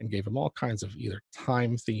and gave him all kinds of either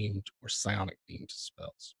time-themed or psionic-themed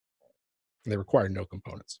spells. And they require no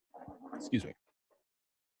components. Excuse me.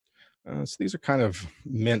 So these are kind of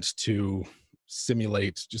meant to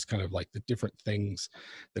simulate just kind of like the different things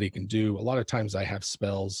that he can do. A lot of times I have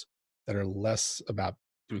spells that are less about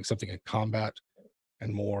doing something in combat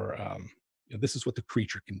and more, this is what the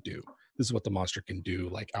creature can do. This is what the monster can do,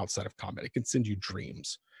 like outside of combat. It can send you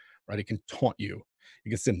dreams, right? It can taunt you. It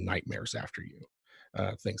can send nightmares after you,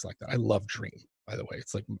 things like that. I love Dream, by the way.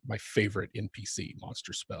 It's like my favorite NPC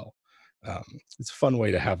monster spell. It's a fun way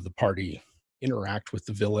to have the party interact with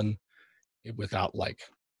the villain without like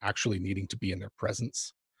actually needing to be in their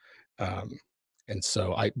presence. And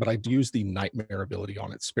so I use the nightmare ability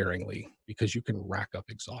on it sparingly because you can rack up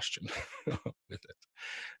exhaustion with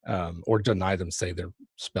it, or deny them, say their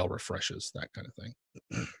spell refreshes, that kind of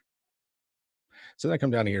thing. So then I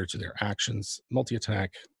come down here to their actions.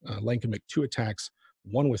 Multi-attack, Lang can make 2 attacks,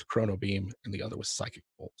 one with Chrono Beam and the other with Psychic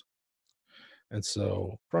Bolt. And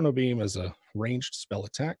so Chrono Beam is a ranged spell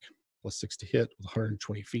attack, +6 to hit with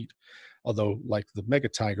 120 feet. Although, like the Mega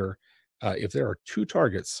Tiger, if there are 2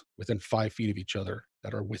 targets within 5 feet of each other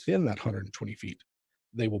that are within that 120 feet,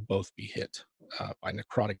 they will both be hit by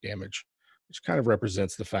necrotic damage, which kind of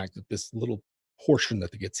represents the fact that this little portion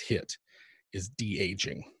that gets hit is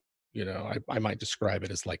de-aging. I might describe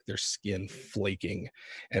it as like their skin flaking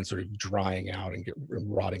and sort of drying out and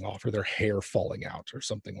rotting off, or their hair falling out or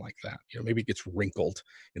something like that. Maybe it gets wrinkled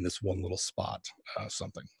in this one little spot,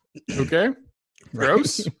 something. Okay.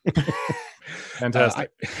 Gross. Fantastic.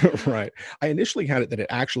 Right. I initially had it that it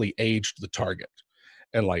actually aged the target.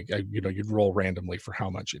 And like, you'd roll randomly for how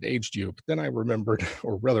much it aged you. But then I remembered,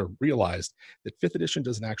 or rather realized, that 5th edition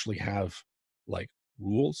doesn't actually have like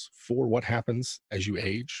rules for what happens as you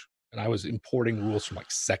age. and I was importing rules from like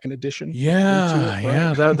second edition. into Yeah, it,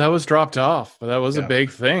 yeah, right? that was dropped off, but that was a Yeah,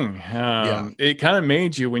 big thing. yeah, It kind of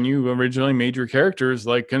made you, when you originally made your characters,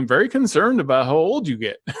 like very concerned about how old you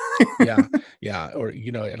get. yeah, yeah. Or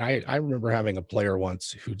and I remember having a player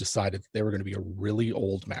once who decided they were going to be a really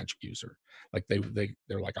old magic user. Like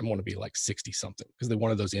they're like, I want to be like 60 something because they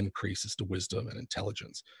wanted those increases to wisdom and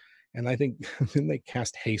intelligence. And I think then they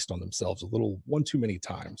cast haste on themselves a little one too many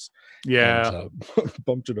times and Yeah.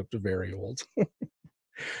 bumped it up to very old.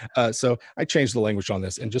 So I changed the language on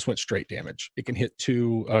this and just went straight damage. It can hit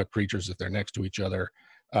two creatures if they're next to each other.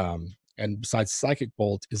 And besides, Psychic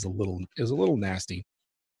Bolt is a little nasty.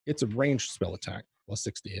 It's a ranged spell attack, plus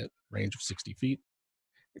 6 to hit, range of 60 feet.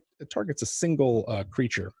 It targets a single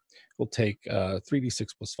creature. Will take 3d6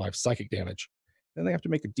 plus 5 psychic damage. Then they have to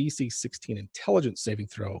make a DC 16 intelligence saving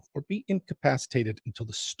throw or be incapacitated until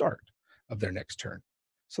the start of their next turn.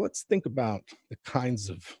 So let's think about the kinds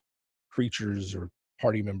of creatures or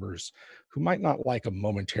party members who might not like a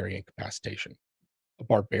momentary incapacitation. A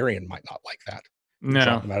barbarian might not like that. You drop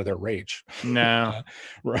No, them out of their rage. no.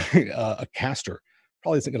 Right. A caster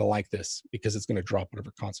probably isn't going to like this because it's going to drop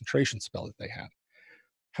whatever concentration spell that they had.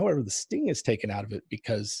 However, the sting is taken out of it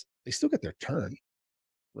because they still get their turn,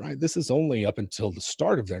 right? This is only up until the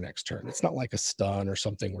start of their next turn. It's not like a stun or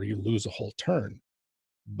something where you lose a whole turn.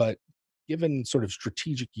 But given sort of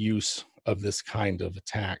strategic use of this kind of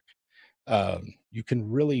attack, you can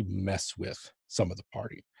really mess with some of the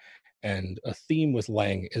party. And a theme with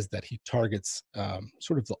Lang is that he targets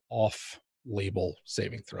sort of the off label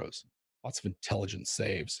saving throws, lots of intelligence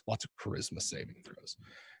saves, lots of charisma saving throws.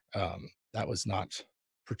 That was not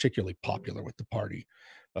particularly popular with the party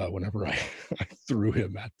whenever I threw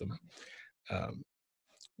him at them.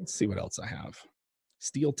 Let's see what else I have.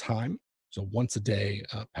 Steal time. So once a day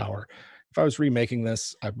power. If I was remaking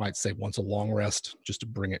this, I might say once a long rest just to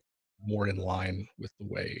bring it more in line with the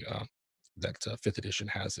way that 5th edition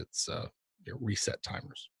has its reset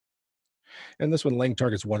timers. And this one, Lang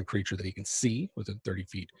targets one creature that he can see within 30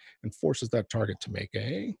 feet and forces that target to make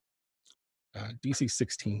a DC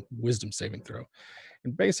 16 wisdom saving throw.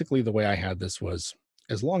 And basically the way I had this was,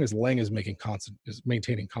 as long as Lang is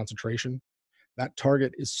maintaining concentration, that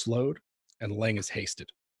target is slowed and Lang is hasted.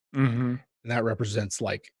 Mm-hmm. And that represents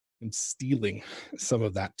like him stealing some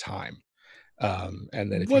of that time.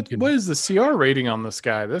 And then if What is the CR rating on this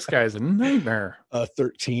guy? This guy's a nightmare.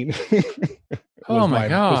 13 Oh my was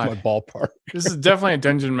god, my ballpark. this is definitely a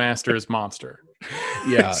dungeon master's monster.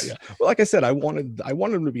 Yeah. Well, like I said, I wanted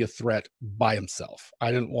him to be a threat by himself.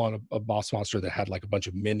 I didn't want a boss monster that had like a bunch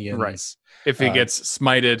of minions. Right. If he gets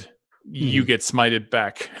smited, you get smited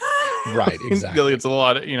back. Right, exactly. It's a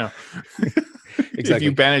lot of, Exactly. If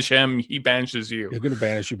you banish him, he banishes you. He's going to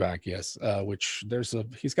banish you back, yes. Which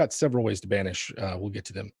he's got several ways to banish. We'll get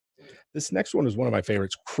to them. This next one is one of my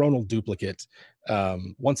favorites, Chronal Duplicate.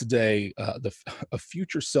 Once a day, a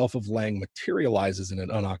future self of Lang materializes in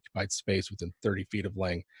an unoccupied space within 30 feet of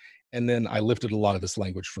Lang. And then I lifted a lot of this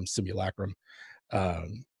language from Simulacrum.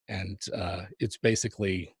 And it's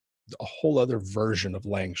basically a whole other version of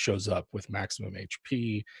Lang shows up with maximum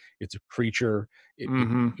HP. It's a creature. It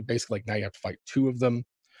basically, like, now you have to fight two of them.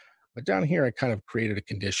 But down here, I kind of created a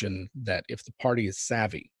condition that if the party is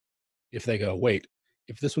savvy, if they go, wait,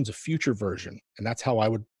 if this one's a future version, and that's how I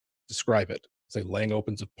would describe it, say Lang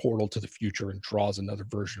opens a portal to the future and draws another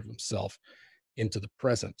version of himself into the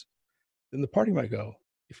present, then the party might go,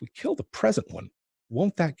 if we kill the present one,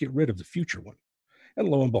 won't that get rid of the future one? And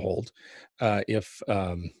lo and behold, if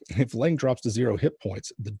Lang drops to 0 hit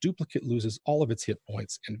points, the duplicate loses all of its hit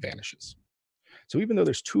points and vanishes. So even though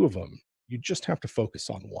there's two of them, you just have to focus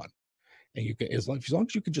on one. And you can, as long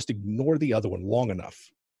as you can just ignore the other one long enough,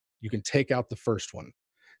 you can take out the first one,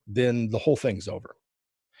 then the whole thing's over.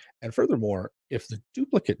 And furthermore, if the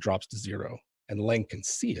duplicate drops to 0 and Lang can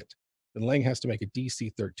see it, then Lang has to make a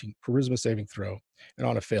DC 13 charisma saving throw, and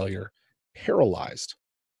on a failure, paralyzed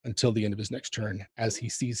until the end of his next turn as he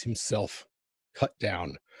sees himself cut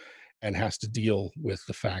down and has to deal with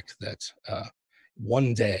the fact that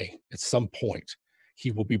one day at some point he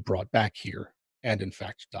will be brought back here and in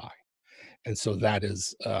fact die. And so that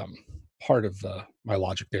is part of my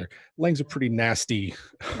logic there. Lang's a pretty nasty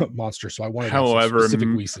monster, so I wanted to have some specific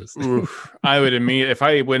weaknesses. I would immediately, if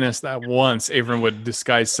I witnessed that once, Avram would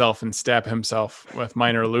disguise self and stab himself with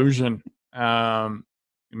minor illusion,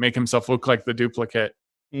 make himself look like the duplicate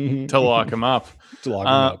to lock him up.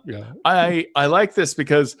 Yeah. I like this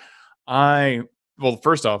because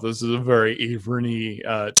first off, this is a very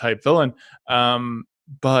Avron-y type villain.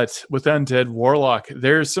 But with Undead Warlock,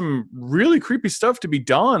 there's some really creepy stuff to be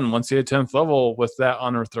done once you hit 10th level with that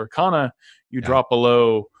Unearthed Arcana. You drop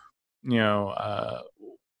below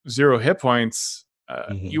 0 hit points,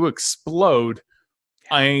 you explode,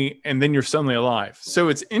 and then you're suddenly alive. So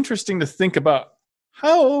it's interesting to think about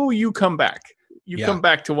how you come back. You come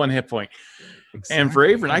back to 1 hit point. Exactly, and for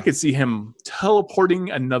Averin, I could see him teleporting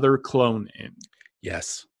another clone in.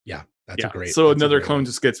 Yes. Yeah. That's a great. So another clone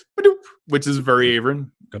just gets, which is very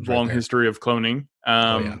Averin. Long history of cloning.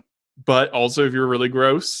 But also, if you're really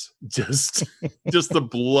gross, just the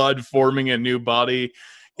blood forming a new body.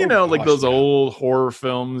 Like those old horror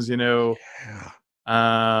films. Or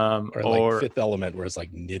like Fifth Element, where it's like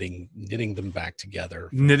knitting them back together.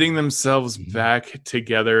 Knitting themselves back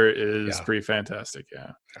together is pretty fantastic.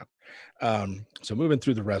 So moving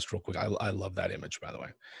through the rest real quick, I love that image, by the way.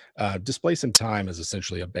 Displace in time is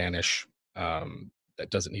essentially a banish that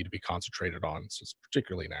doesn't need to be concentrated on, so it's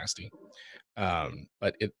particularly nasty.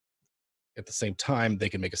 But at the same time, they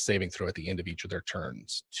can make a saving throw at the end of each of their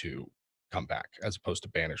turns to come back, as opposed to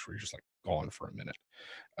banish, where you're just like gone for a minute.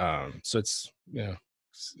 So it's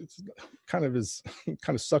it's kind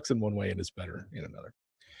of sucks in one way and is better in another.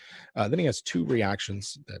 Then he has 2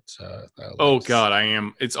 reactions that. God,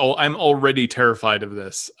 I'm already terrified of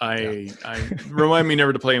this. I remind me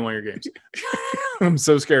never to play in one of your games. I'm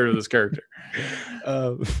so scared of this character.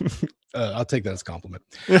 I'll take that as a compliment.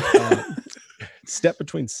 Step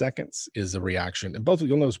between seconds is a reaction, and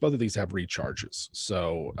you'll notice both of these have recharges.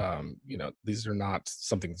 So these are not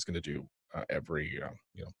something that's going to do every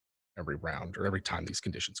round or every time these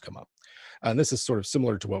conditions come up. And this is sort of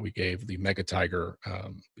similar to what we gave the Mega Tiger,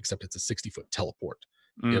 except it's a 60-foot teleport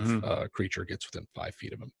if a creature gets within 5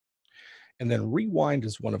 feet of him. And then Rewind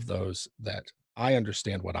is one of those that I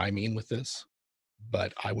understand what I mean with this,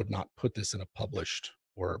 but I would not put this in a published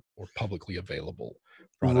or publicly available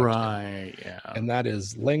product. Right, yeah. And that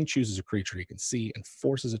is, Lang chooses a creature he can see and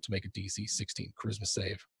forces it to make a DC 16 charisma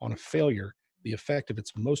save. On a failure, the effect of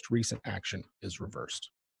its most recent action is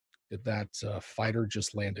reversed. Did that fighter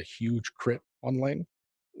just land a huge crit on Lang?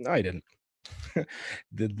 No, I didn't.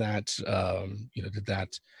 Did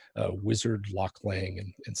that wizard lock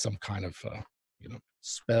Lang in some kind of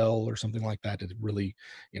spell or something like that? Did it really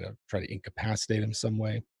try to incapacitate him some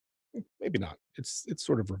way? Maybe not. It's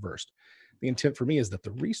sort of reversed. The intent for me is that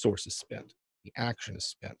the resource is spent, the action is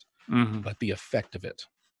spent, but the effect of it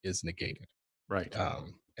is negated. Right.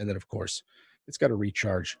 And then, of course, it's got a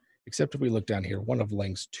recharge. Except if we look down here, one of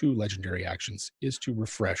Lang's 2 legendary actions is to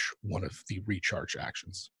refresh one of the recharge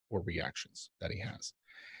actions or reactions that he has.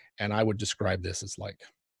 And I would describe this as like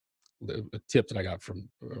a tip that I got from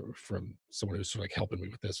someone who's sort of like helping me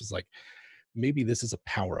with this was like, maybe this is a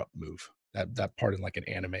power-up move. That part in like an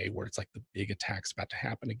anime where it's like the big attack's about to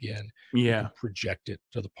happen again. Yeah. You can project it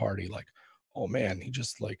to the party like, oh man, he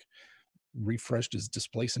just like refreshed his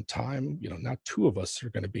displace in time. Now 2 of us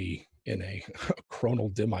are going to be in a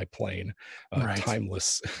chronal demi-plane,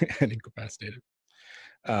 timeless and incapacitated.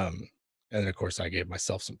 And then, of course, I gave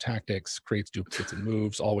myself some tactics, creates duplicates and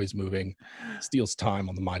moves, always moving, steals time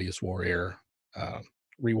on the mightiest warrior,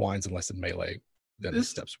 rewinds unless in melee. Then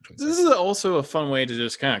steps between. This is also a fun way to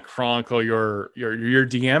just kind of chronicle your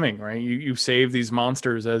DMing, right? You save these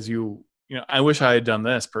monsters as I wish I had done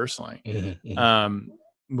this personally.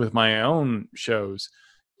 With my own shows,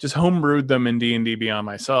 just homebrewed them in D&D Beyond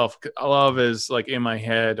myself. A lot of it is like in my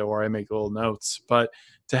head, or I make little notes, but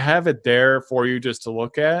to have it there for you just to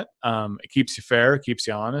look at, it keeps you fair, it keeps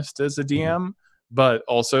you honest as a DM, but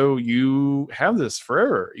also you have this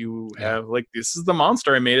forever. You have like, this is the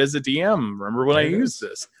monster I made as a DM. Remember when I used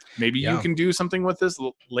this? Maybe you can do something with this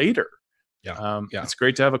later. It's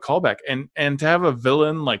great to have a callback and to have a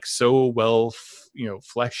villain like so well,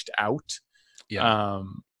 fleshed out.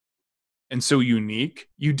 And so unique.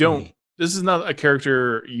 You don't, this is not a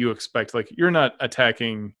character you expect. Like, you're not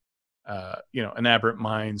attacking, an aberrant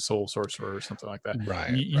mind soul sorcerer or something like that.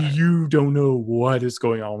 Right. You don't know what is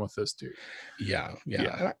going on with this dude. Yeah.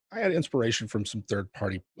 And I had inspiration from some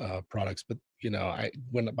third-party products, but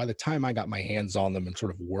by the time I got my hands on them and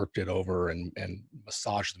sort of worked it over and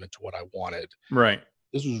massaged them into what I wanted, right,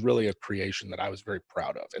 this was really a creation that I was very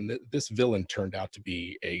proud of. And this villain turned out to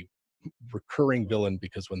be a recurring villain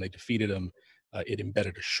because when they defeated him, it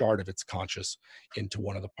embedded a shard of its conscious into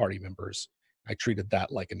one of the party members. I treated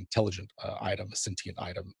that like an intelligent item, a sentient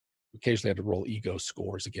item. We occasionally had to roll ego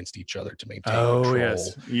scores against each other to maintain control.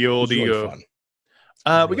 Yes, the old ego.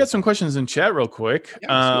 Really we got some questions in chat real quick.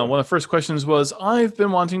 One of the first questions was, I've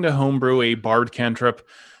been wanting to homebrew a bard cantrip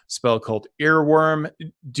spell called Earworm.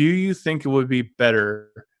 Do you think it would be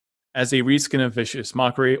better as a reskin of Vicious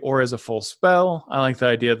Mockery or as a full spell? I like the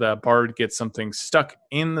idea that bard gets something stuck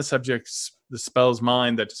in the the spell's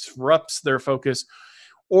mind that disrupts their focus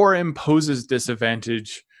or imposes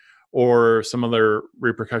disadvantage or some other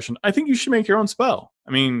repercussion, I think you should make your own spell.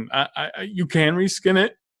 I mean, you can reskin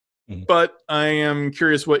it, Mhm. but I am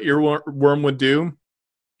curious what your worm would do.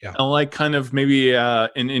 Yeah. I like kind of maybe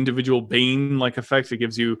an individual bane like effect. It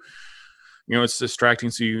gives you, it's distracting,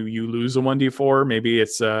 so you lose a 1d4. Maybe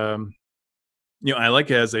it's I like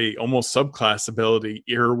it as a almost subclass ability.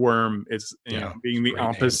 Earworm is Yeah. It's being a the great name.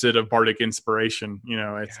 opposite of bardic inspiration.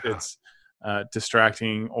 Yeah. It's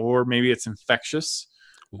distracting, or maybe it's infectious.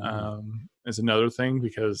 Ooh. Is another thing,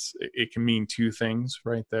 because it can mean two things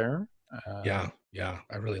right there. Yeah, yeah,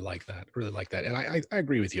 I really like that. Really like that. And I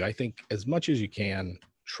agree with you. I think as much as you can,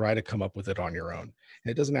 try to come up with it on your own.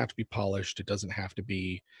 And it doesn't have to be polished. It doesn't have to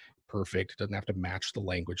be perfect. It doesn't have to match the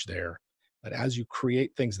language there. But as you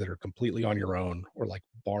create things that are completely on your own, or like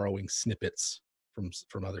borrowing snippets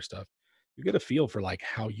from other stuff, you get a feel for like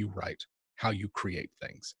how you write, how you create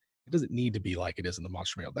things. It doesn't need to be like it is in the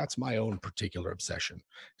monster manual. That's my own particular obsession.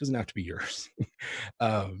 It doesn't have to be yours.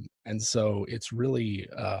 And so it's really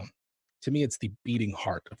to me, it's the beating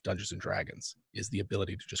heart of Dungeons and Dragons, is the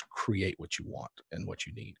ability to just create what you want and what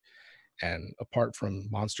you need. And apart from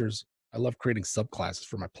monsters, I love creating subclasses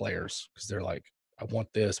for my players, because they're like, I want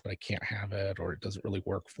this, but I can't have it, or it doesn't really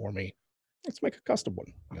work for me. Let's make a custom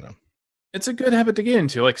one. It's a good habit to get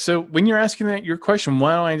into. Like, so when you're asking that your question,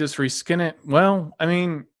 why don't I just reskin it? Well, I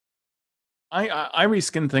mean, I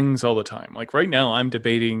reskin things all the time. Like right now, I'm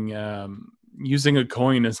debating using a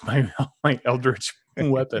coin as my my eldritch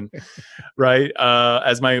weapon, right?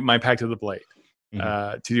 As my Pact of the Blade,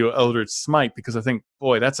 Mhm. to do eldritch smite, because I think,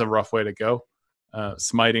 boy, that's a rough way to go.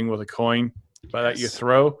 Smiting with a coin that you Yes.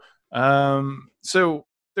 throw. So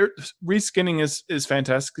there, reskinning is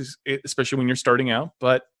fantastic, especially when you're starting out.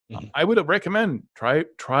 But Mhm. I would recommend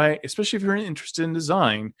try, especially if you're interested in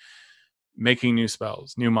design, making new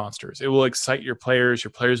spells, new monsters. It will excite your players.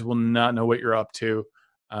 Your players will not know what you're up to.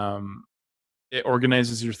 Um, it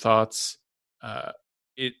organizes your thoughts. Uh,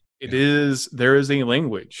 it Yeah. is there is a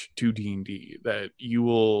language to D&D that you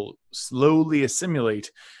will slowly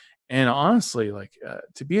assimilate. And honestly, like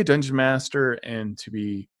to be a dungeon master and to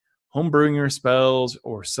be homebrewing your spells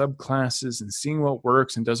or subclasses and seeing what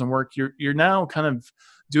works and doesn't work, you're now kind of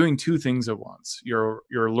doing two things at once. You're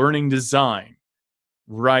learning design,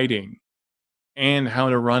 writing, and how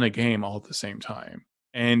to run a game all at the same time.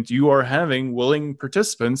 And you are having willing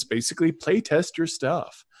participants basically play test your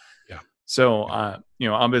stuff. Yeah. So,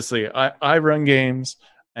 Yeah. obviously, I run games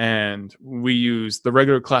and we use the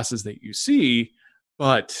regular classes that you see.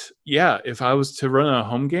 But yeah, if I was to run a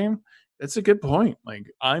home game, that's a good point. Like,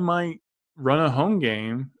 I might run a home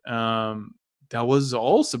game that was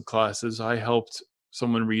all subclasses I helped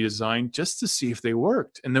someone redesign just to see if they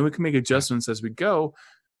worked. And then we can make Yeah. adjustments as we go,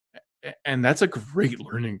 and that's a great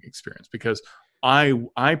learning experience, because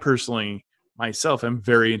I personally myself am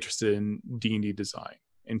very interested in D&D design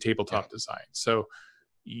and Yeah. tabletop design. So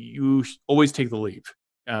you always take the leap.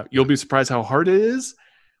 You'll Yeah. be surprised how hard it is,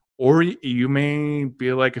 or you may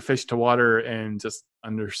be like a fish to water and just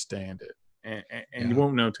understand it, and you Yeah.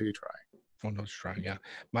 won't know till you try. One nose trying. Yeah.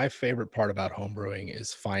 My favorite part about homebrewing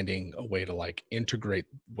is finding a way to like integrate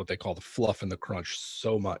what they call the fluff and the crunch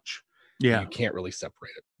so much that Yeah, you can't really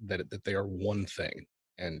separate it, that they are one thing.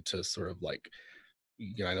 And to sort of like,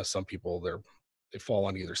 I know some people they fall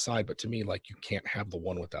on either side, but to me, like, you can't have the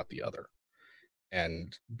one without the other.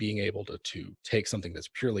 And being able to take something that's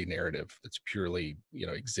purely narrative, that's purely,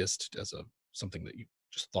 exist as a something that you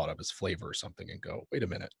just thought of as flavor or something, and go, wait a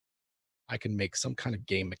minute, I can make some kind of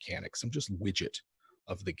game mechanic, some just widget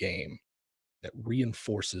of the game that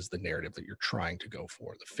reinforces the narrative that you're trying to go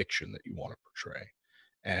for, the fiction that you want to portray.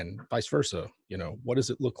 And vice versa, what does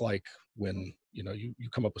it look like when, you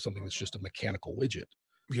come up with something that's just a mechanical widget?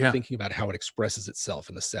 yeah. Thinking about how it expresses itself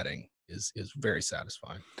in the setting is very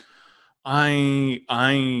satisfying.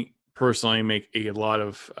 I personally make a lot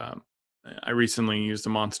of. I recently used a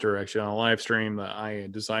monster actually on a live stream that I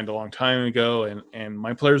had designed a long time ago, and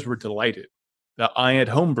my players were delighted that I had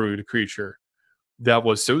homebrewed a creature that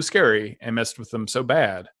was so scary and messed with them so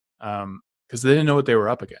bad, because they didn't know what they were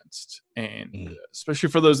up against. And Mm, especially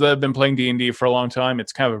for those that have been playing D&D for a long time,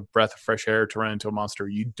 it's kind of a breath of fresh air to run into a monster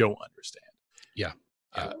you don't understand. yeah,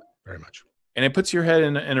 yeah, Uh, very much. and it puts your head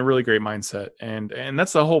in a really great mindset, and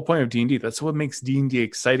that's the whole point of D&D. That's what makes D&D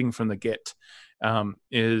exciting from the get,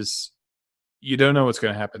 is you don't know what's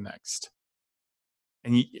going to happen next,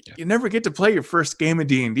 and Yeah, you never get to play your first game of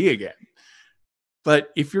D&D again.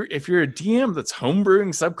 But if you're a DM that's homebrewing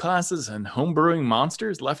subclasses and homebrewing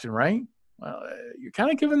monsters left and right, well, you're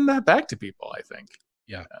kind of giving that back to people, I think.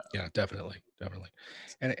 yeah, yeah, definitely, definitely.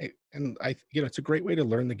 And it's a great way to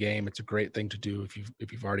learn the game. It's a great thing to do if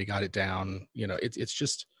you've already got it down. It's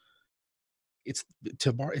just it's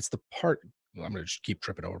it's the part, I'm going to just keep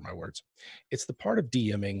tripping over my words. It's the part of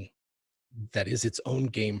DMing that is its own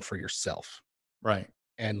game for yourself. Right.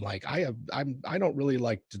 And like I don't really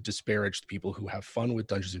like to disparage the people who have fun with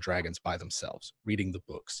Dungeons and Dragons by themselves, reading the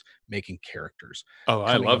books, making characters, Oh,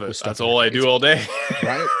 I coming love up with it. stuff. That's all I do all day.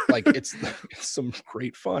 Right? Like it's some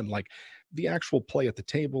great fun. Like the actual play at the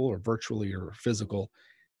table or virtually or physical,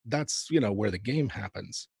 that's where the game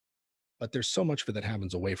happens. But there's so much of it that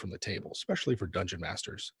happens away from the table, especially for dungeon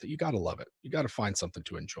masters, that you got to love it. You got to find something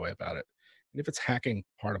to enjoy about it. And if it's hacking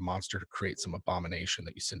part of monster to create some abomination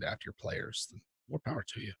that you send after your players, then more power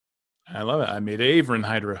to you. I love it. I made an Avron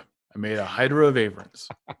Hydra. I made a Hydra of Avrons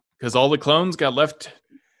because all the clones got left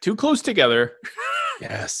too close together.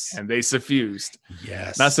 Yes. And they suffused.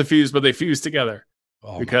 Yes. Not suffused, but they fused together.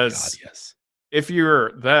 Oh because my God, yes. If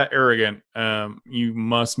you're that arrogant, you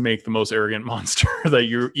must make the most arrogant monster that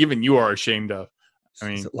you are ashamed of. I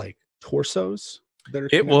mean, is it like torsos?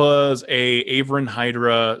 It was a Avron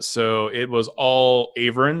Hydra, so it was all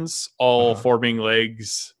Avrons, all forming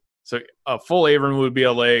legs. So a full Avron would be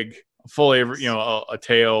a leg, a full Avron, a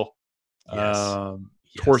tail. Yes.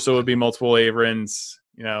 Torso would be multiple Avrons,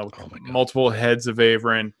 multiple heads of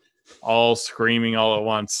Avron, all screaming all at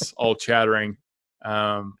once, all chattering.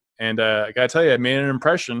 And I gotta tell you, I made an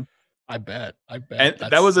impression. I bet. And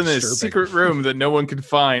that was in a secret room that no one could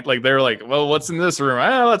find. Like they were like, "Well, what's in this room?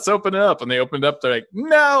 Let's open it up." And they opened it up. They're like,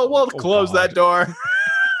 "No, we'll close that door."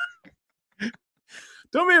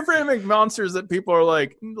 Don't be afraid to make monsters that people are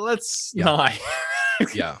like, "Let's not."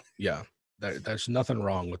 Yeah. There's nothing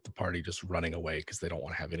wrong with the party just running away because they don't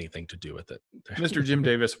want to have anything to do with it. Mr. Jim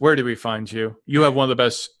Davis, where do we find you? You have one of the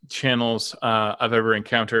best channels I've ever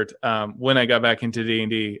encountered. When I got back into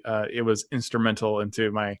D&D, it was instrumental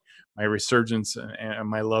into my resurgence and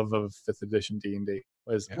my love of 5th edition D&D.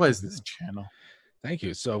 What is this channel? Thank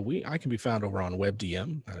you. So I can be found over on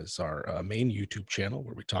WebDM. That is our main YouTube channel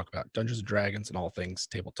where we talk about Dungeons and Dragons and all things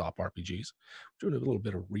tabletop RPGs. We're doing a little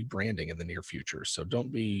bit of rebranding in the near future, so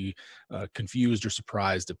don't be confused or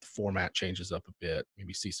surprised if the format changes up a bit.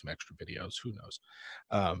 Maybe see some extra videos. Who knows?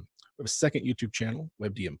 We have a second YouTube channel,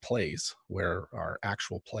 WebDM Plays, where our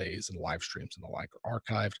actual plays and live streams and the like are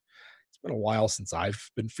archived. It's been a while since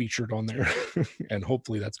I've been featured on there, and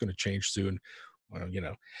hopefully that's going to change soon. Well,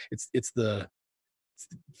 it's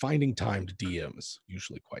finding time to DM is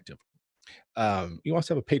usually quite difficult. You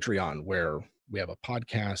also have a Patreon where we have a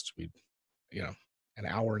podcast. We, an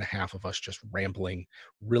hour and a half of us just rambling,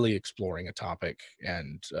 really exploring a topic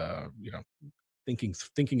and,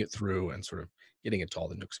 thinking it through and sort of getting into all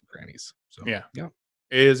the nooks and crannies. So, yeah.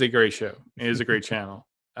 It is a great show. It is a great channel.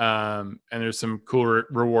 And there's some cool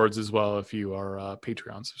rewards as well. If you are a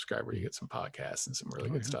Patreon subscriber, you get some podcasts and some really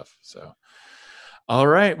good stuff. So, all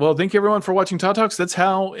right. Well, thank you everyone for watching Todd Talks. That's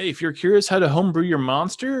how, if you're curious how to homebrew your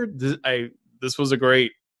monster, this was a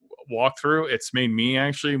great walkthrough. It's made me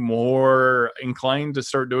actually more inclined to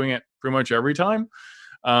start doing it pretty much every time.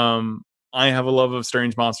 I have a love of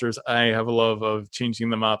strange monsters. I have a love of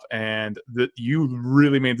changing them up, and you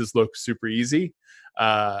really made this look super easy.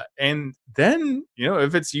 And then,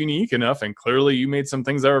 if it's unique enough, and clearly you made some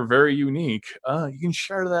things that are very unique, you can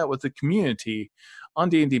share that with the community on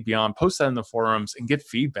D&D Beyond, post that in the forums and get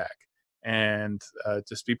feedback, and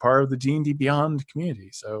just be part of the D&D Beyond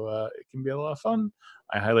community. So it can be a lot of fun.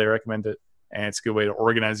 I highly recommend it. And it's a good way to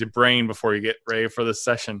organize your brain before you get ready for this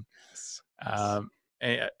session.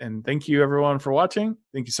 And thank you everyone for watching.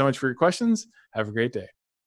 Thank you so much for your questions. Have a great day.